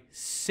 very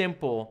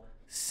simple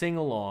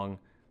sing-along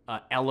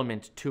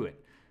element to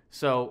it.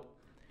 So,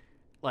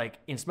 like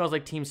in Smells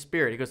Like Teen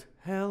Spirit, it goes,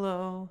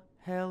 hello,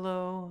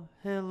 hello,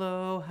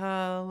 hello,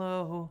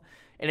 hello.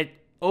 And it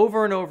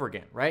over and over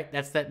again, right?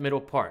 That's that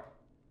middle part.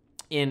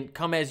 In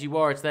Come As You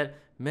Are, it's that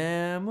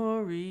memory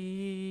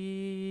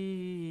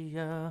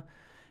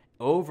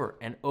over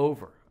and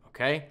over,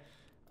 okay?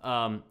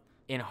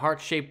 In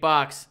Heart-Shaped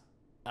Box,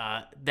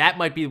 that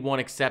might be one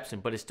exception,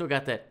 but it's still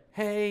got that,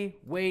 hey,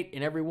 wait,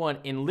 in every one.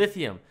 In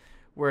Lithium,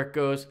 where it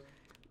goes,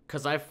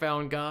 'cause I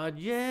found God,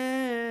 yeah.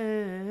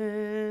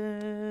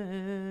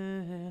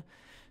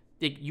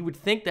 You would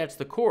think that's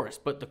the chorus,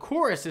 but the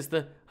chorus is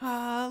the,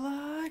 I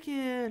like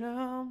it,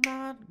 I'm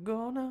not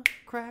gonna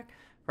crack,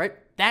 right?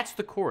 That's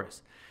the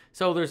chorus.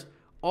 So there's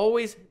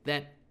always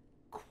that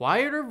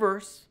quieter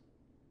verse,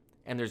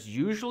 and there's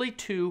usually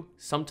two,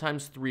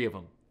 sometimes three of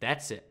them.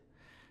 That's it.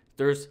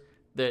 There's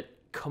the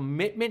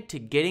commitment to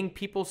getting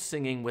people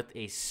singing with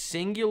a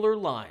singular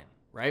line,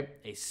 right?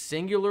 A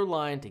singular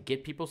line to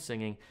get people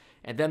singing.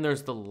 And then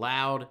there's the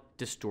loud,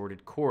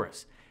 distorted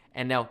chorus.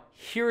 And now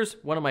here's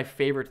one of my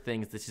favorite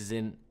things. This is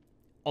in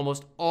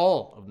almost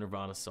all of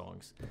Nirvana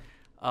songs.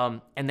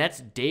 And that's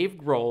Dave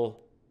Grohl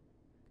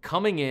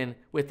coming in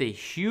with a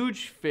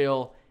huge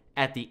fill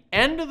at the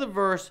end of the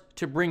verse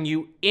to bring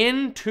you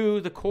into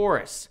the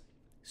chorus.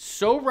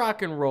 So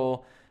rock and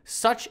roll,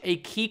 such a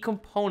key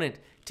component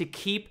to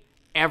keep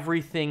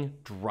everything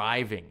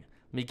driving.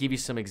 Let me give you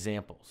some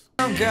examples.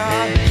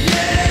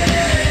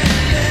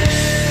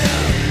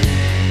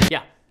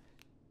 Yeah.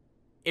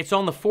 It's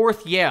on the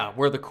fourth yeah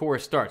where the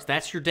chorus starts.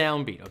 That's your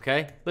downbeat,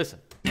 okay? Listen.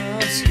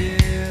 I'm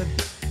scared,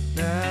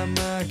 light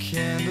my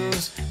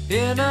candles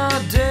in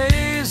our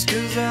days,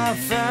 'cause I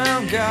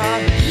found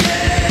God.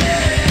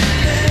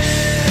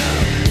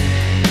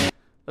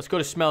 Let's go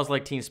to Smells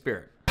Like Teen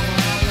Spirit.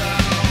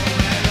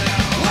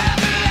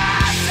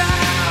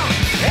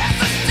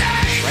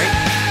 Right?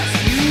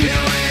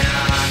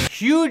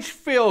 Huge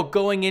fill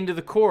going into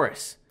the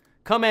chorus.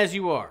 Come As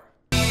You Are.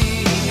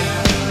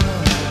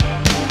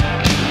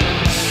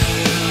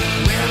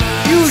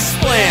 Huge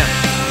slam.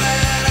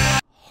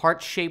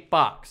 Heart-Shaped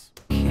Box.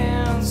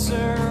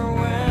 Cancer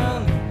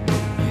when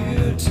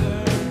you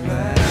turn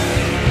back.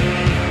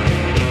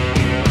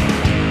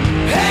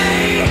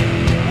 Hey,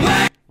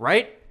 wait.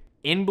 Right?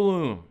 In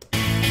Bloom.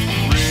 Reap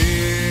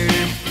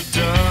the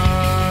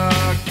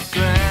dark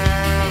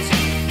glass.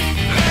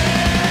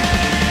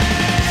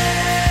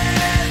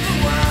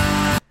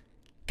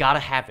 Gotta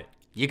have it.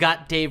 You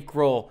got Dave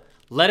Grohl.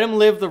 Let him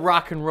live the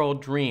rock and roll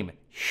dream.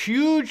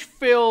 Huge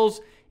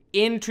fills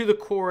into the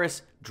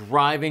chorus,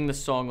 driving the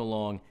song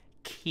along.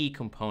 Key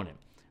component.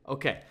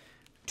 Okay,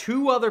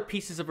 two other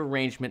pieces of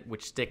arrangement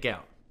which stick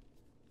out.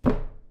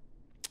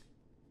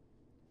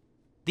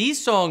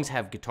 These songs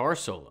have guitar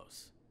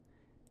solos.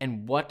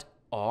 And what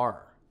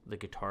are the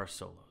guitar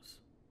solos?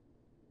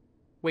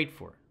 Wait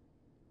for it.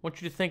 I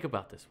want you to think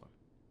about this one.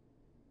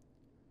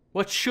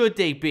 What should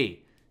they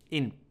be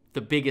in the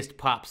biggest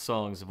pop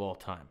songs of all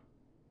time?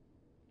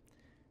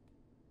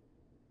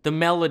 The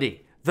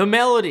melody. The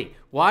melody.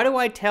 Why do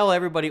I tell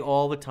everybody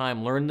all the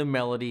time, learn the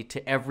melody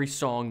to every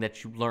song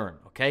that you learn,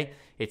 okay?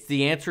 It's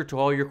the answer to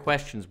all your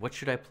questions. What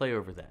should I play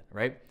over that,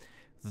 right?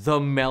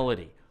 The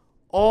melody.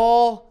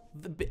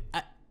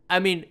 I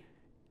mean,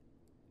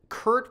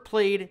 Kurt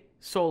played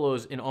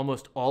solos in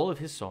almost all of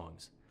his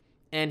songs,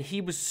 And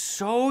he was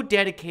so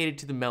dedicated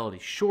to the melody.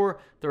 Sure,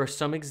 there are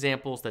some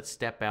examples that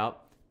step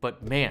out,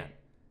 but man,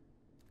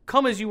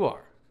 come as you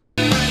are.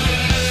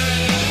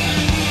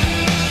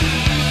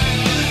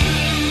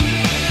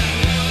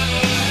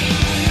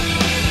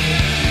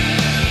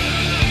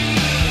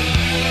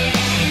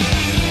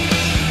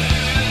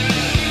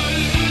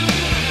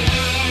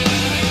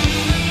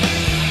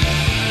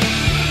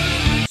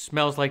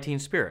 Smells Like Teen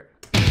Spirit.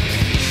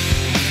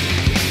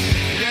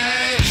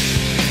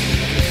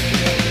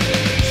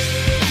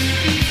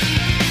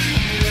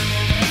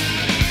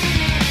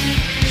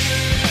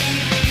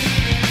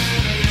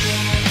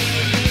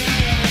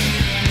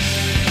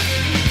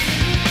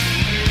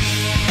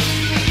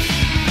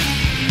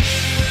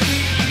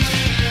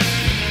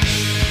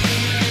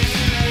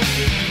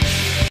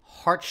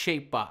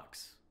 Heart-shaped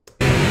box.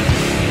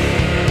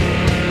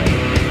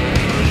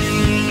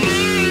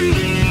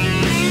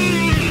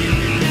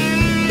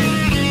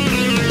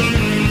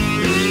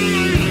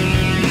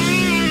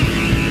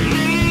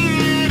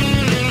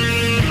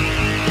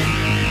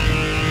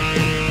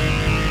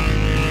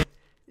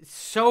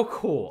 So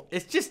cool.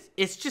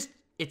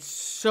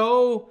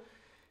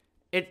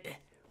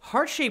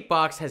 Heart-shaped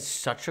box has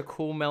such a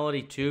cool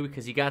melody too,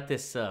 because you got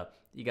this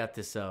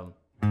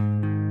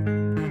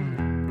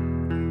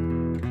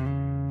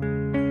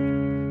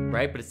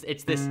right, but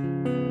it's this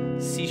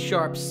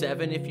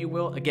C#7, if you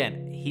will.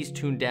 Again, he's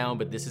tuned down,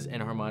 but this is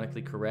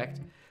enharmonically correct.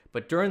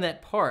 But during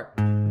that part,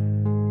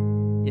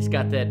 it's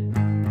got that,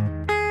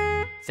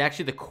 it's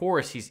actually the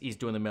chorus he's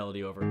doing the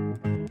melody over.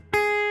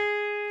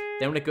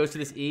 Then when it goes to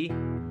this E,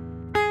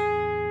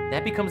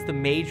 that becomes the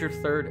major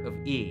third of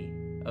E,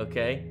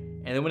 okay?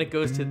 And then when it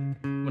goes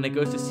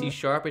to C#,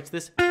 it's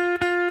this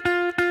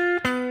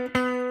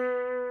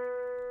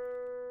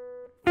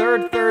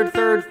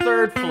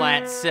third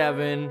flat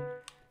 7.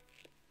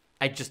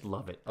 I just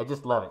love it. I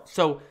just love it.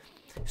 So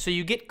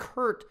you get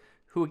Kurt,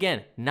 who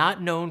again,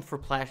 not known for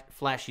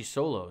flashy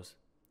solos,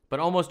 but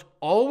almost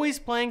always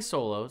playing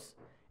solos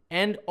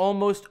and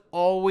almost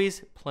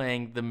always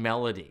playing the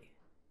melody.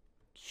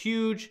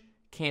 Huge,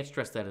 can't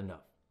stress that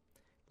enough.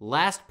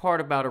 Last part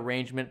about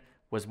arrangement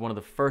was one of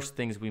the first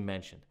things we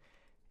mentioned.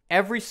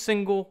 Every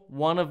single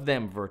one of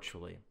them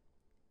virtually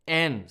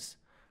ends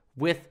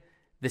with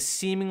the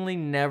seemingly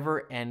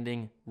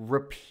never-ending,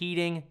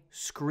 repeating,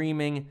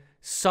 screaming,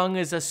 sung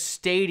as a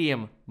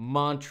stadium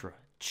mantra,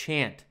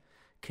 chant,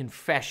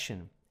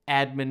 confession,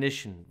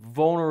 admonition,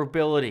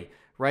 vulnerability,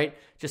 right?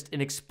 Just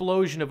an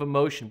explosion of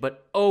emotion,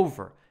 but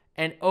over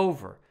and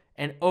over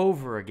and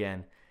over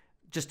again,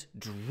 just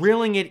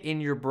drilling it in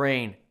your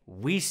brain.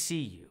 We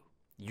see you.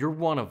 You're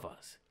one of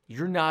us.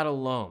 You're not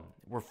alone.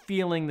 We're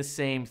feeling the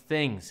same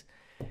things.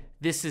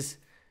 This is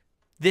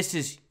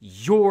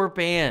your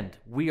band.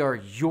 We are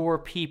your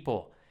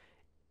people.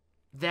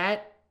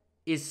 That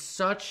is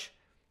such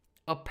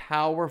a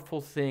powerful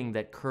thing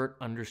that Kurt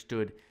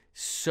understood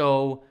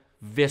so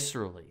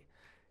viscerally.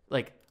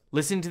 Like,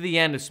 listen to the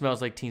end of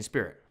Smells Like Teen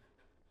Spirit.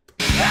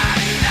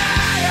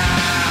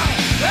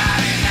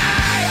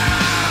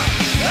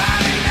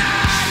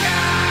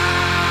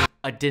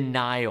 A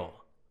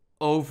denial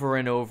over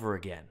and over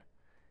again.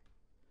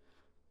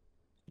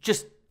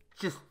 Just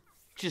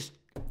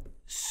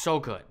so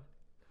good.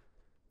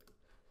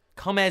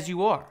 Come as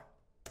you are.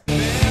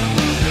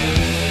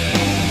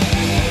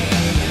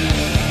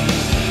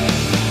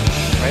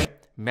 Right?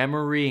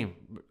 Memory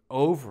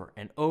over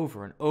and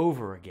over and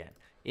over again.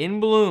 In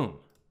Bloom.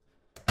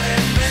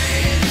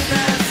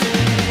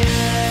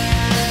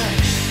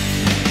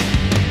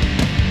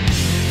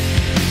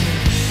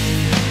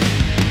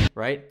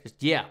 Right? Just,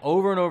 yeah,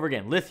 over and over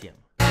again. Lithium.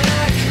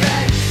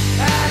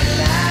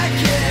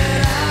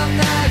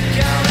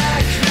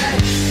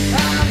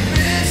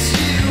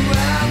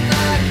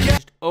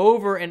 Just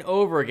over and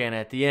over again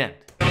at the end.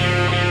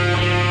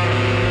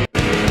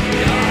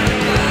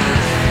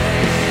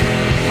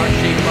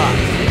 Heart-shaped box.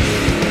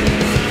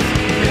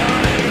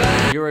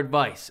 Your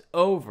advice,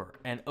 over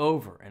and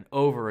over and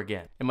over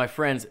again. And my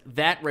friends,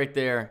 that right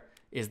there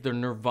is the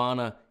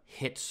Nirvana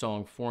hit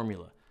song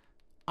formula.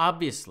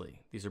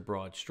 Obviously, these are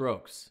broad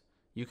strokes.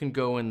 You can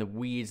go in the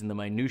weeds and the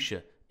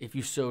minutia if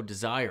you so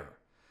desire.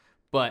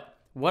 But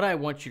what I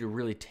want you to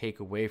really take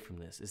away from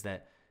this is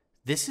that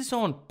this is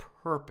on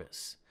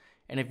purpose.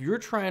 And if you're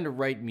trying to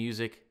write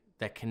music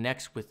that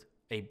connects with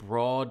a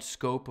broad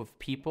scope of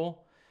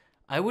people,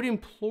 I would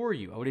implore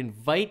you, I would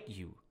invite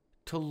you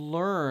to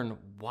learn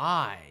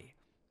why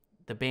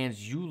the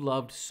bands you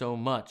loved so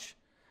much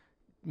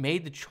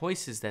made the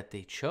choices that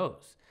they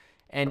chose.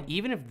 And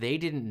even if they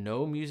didn't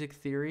know music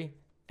theory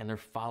and they're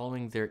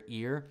following their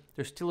ear,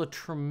 there's still a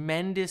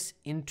tremendous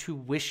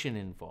intuition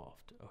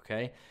involved,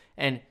 okay?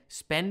 And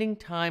spending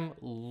time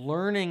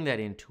learning that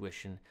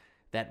intuition,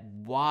 that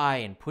why,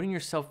 and putting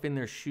yourself in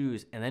their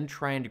shoes and then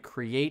trying to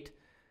create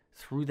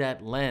through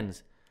that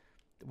lens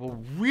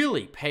will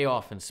really pay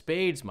off in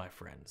spades, my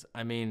friends.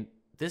 I mean,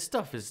 this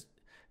stuff is,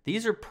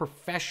 these are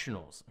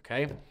professionals,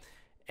 okay?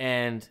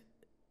 And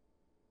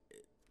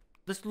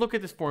let's look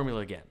at this formula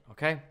again,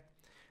 okay?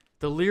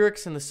 The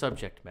lyrics and the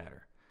subject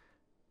matter.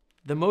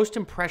 The most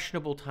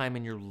impressionable time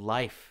in your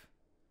life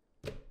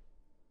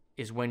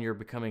is when you're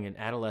becoming an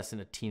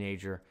adolescent, a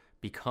teenager,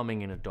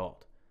 becoming an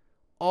adult.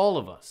 All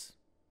of us,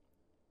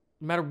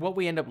 no matter what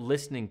we end up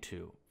listening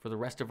to for the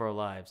rest of our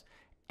lives,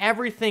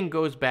 everything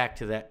goes back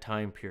to that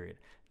time period.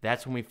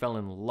 That's when we fell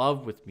in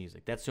love with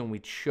music. That's when we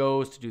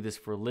chose to do this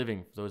for a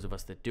living, for those of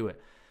us that do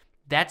it.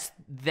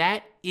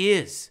 That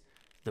is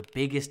the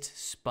biggest,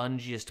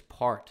 spongiest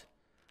part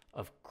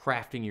of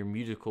crafting your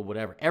musical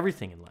whatever,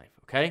 everything in life,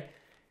 okay?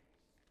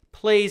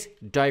 Plays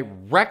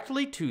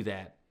directly to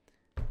that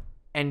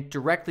and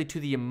directly to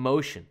the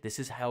emotion. This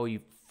is how you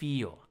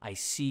feel. I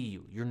see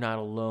you. You're not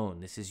alone.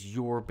 This is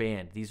your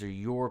band. These are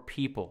your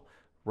people,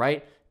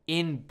 right?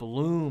 In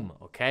Bloom,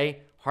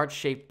 okay?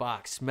 Heart-shaped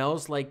box.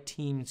 Smells Like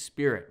Teen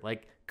Spirit.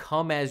 Like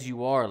Come As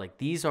You Are. Like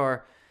these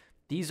were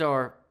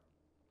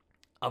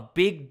a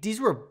big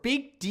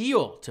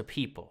deal to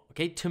people,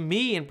 okay? To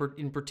me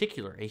in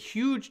particular, a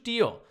huge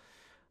deal.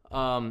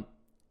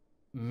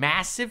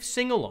 Massive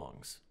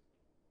sing-alongs.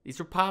 These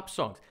are pop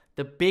songs.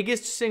 The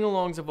biggest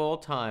sing-alongs of all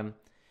time,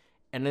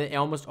 and they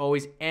almost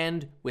always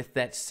end with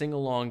that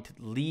sing-along to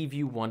leave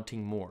you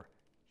wanting more.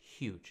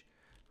 Huge.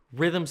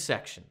 Rhythm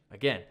section.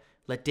 Again,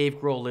 Let Dave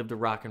Grohl Live the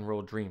Rock and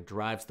Roll Dream.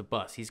 Drives the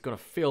bus. He's going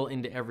to fill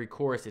into every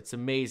chorus. It's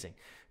amazing.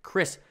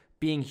 Chris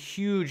being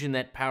huge in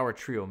that power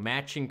trio,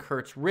 matching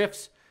Kurt's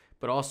riffs,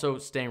 but also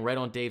staying right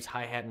on Dave's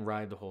hi-hat and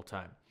ride the whole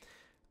time.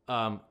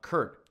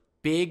 Kurt,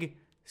 big,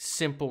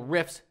 simple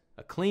riffs,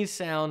 a clean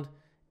sound,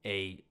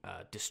 a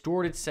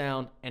distorted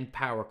sound, and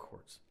power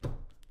chords.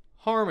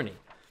 Harmony.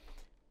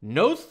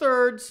 No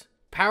thirds,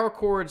 power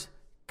chords,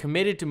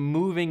 committed to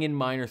moving in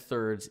minor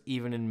thirds,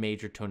 even in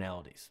major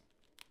tonalities.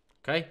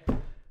 Okay?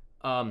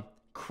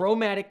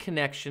 Chromatic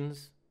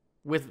connections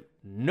with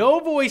no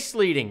voice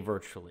leading,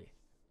 virtually.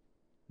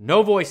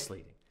 No voice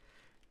leading.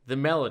 The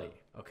melody,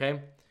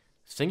 okay?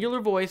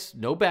 Singular voice,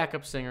 no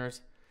backup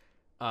singers.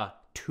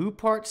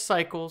 Two-part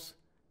cycles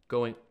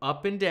going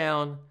up and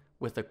down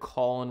with a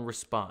call and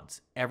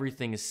response.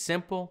 Everything is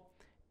simple.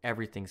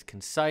 Everything's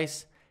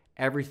concise.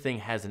 Everything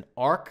has an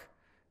arc,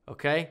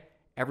 okay?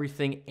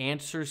 Everything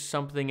answers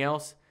something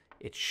else.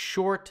 It's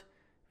short,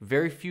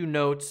 very few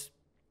notes.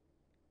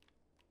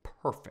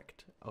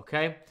 Perfect,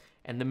 okay?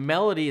 And the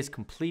melody is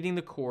completing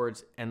the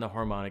chords and the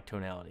harmonic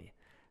tonality.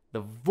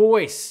 The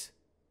voice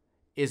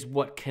is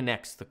what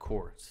connects the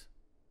chords.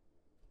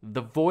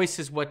 The voice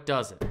is what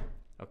does it,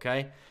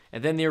 okay?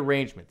 And then the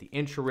arrangement. The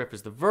intro riff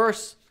is the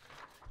verse.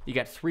 You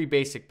got three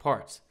basic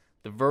parts.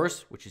 The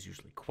verse, which is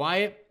usually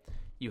quiet.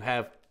 You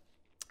have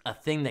a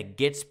thing that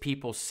gets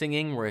people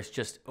singing where it's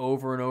just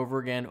over and over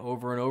again,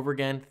 over and over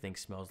again. Think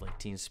Smells Like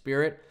Teen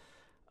Spirit.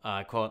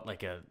 I call it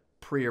like a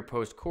pre or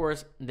post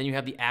chorus. And then you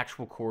have the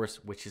actual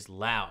chorus, which is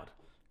loud.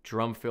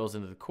 Drum fills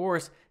into the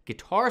chorus.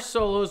 Guitar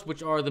solos,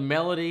 which are the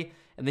melody.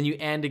 And then you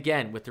end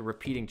again with the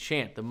repeating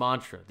chant, the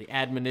mantra, the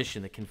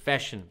admonition, the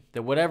confession,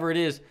 the whatever it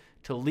is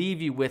to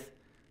leave you with,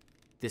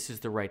 this is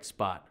the right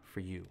spot for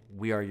you.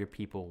 We are your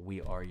people.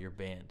 We are your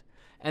band.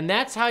 And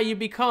that's how you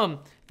become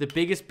the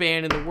biggest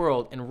band in the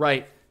world and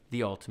write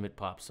the ultimate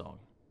pop song.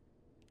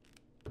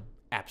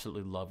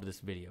 Absolutely loved this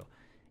video.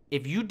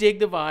 If you dig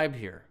the vibe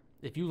here,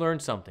 if you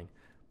learned something,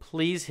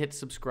 please hit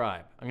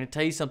subscribe. I'm going to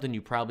tell you something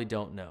you probably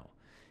don't know,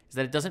 is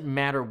that it doesn't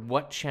matter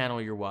what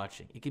channel you're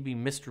watching. It could be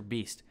Mr.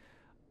 Beast.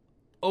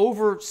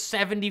 Over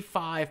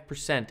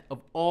 75%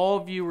 of all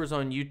viewers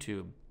on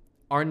YouTube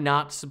are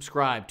not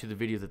subscribed to the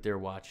video that they're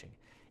watching.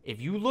 If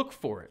you look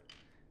for it,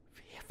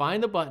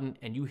 find the button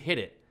and you hit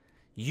it,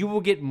 you will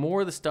get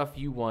more of the stuff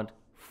you want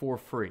for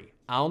free.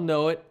 I'll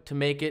know it to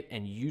make it,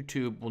 and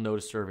YouTube will know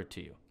to serve it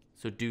to you.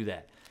 So do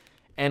that.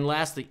 And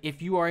lastly,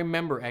 if you are a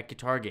member at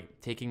GuitarGate,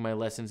 taking my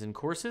lessons and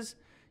courses,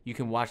 you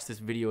can watch this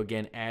video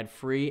again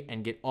ad-free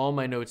and get all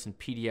my notes in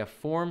PDF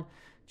form.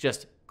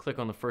 Just click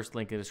on the first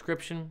link in the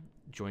description,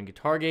 join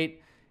GuitarGate,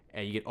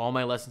 and you get all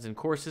my lessons and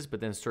courses,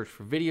 but then search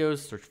for videos,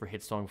 search for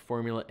Hit Song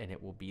Formula, and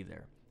it will be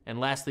there. And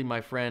lastly,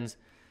 my friends,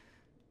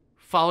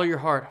 follow your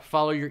heart,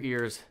 follow your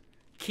ears,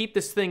 keep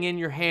this thing in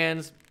your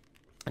hands,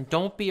 and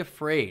don't be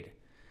afraid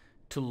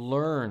to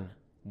learn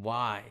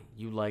why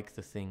you like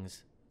the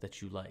things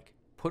that you like.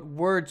 Put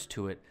words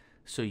to it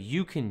so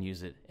you can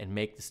use it and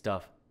make the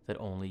stuff that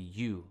only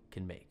you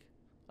can make.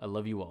 I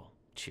love you all.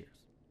 Cheers.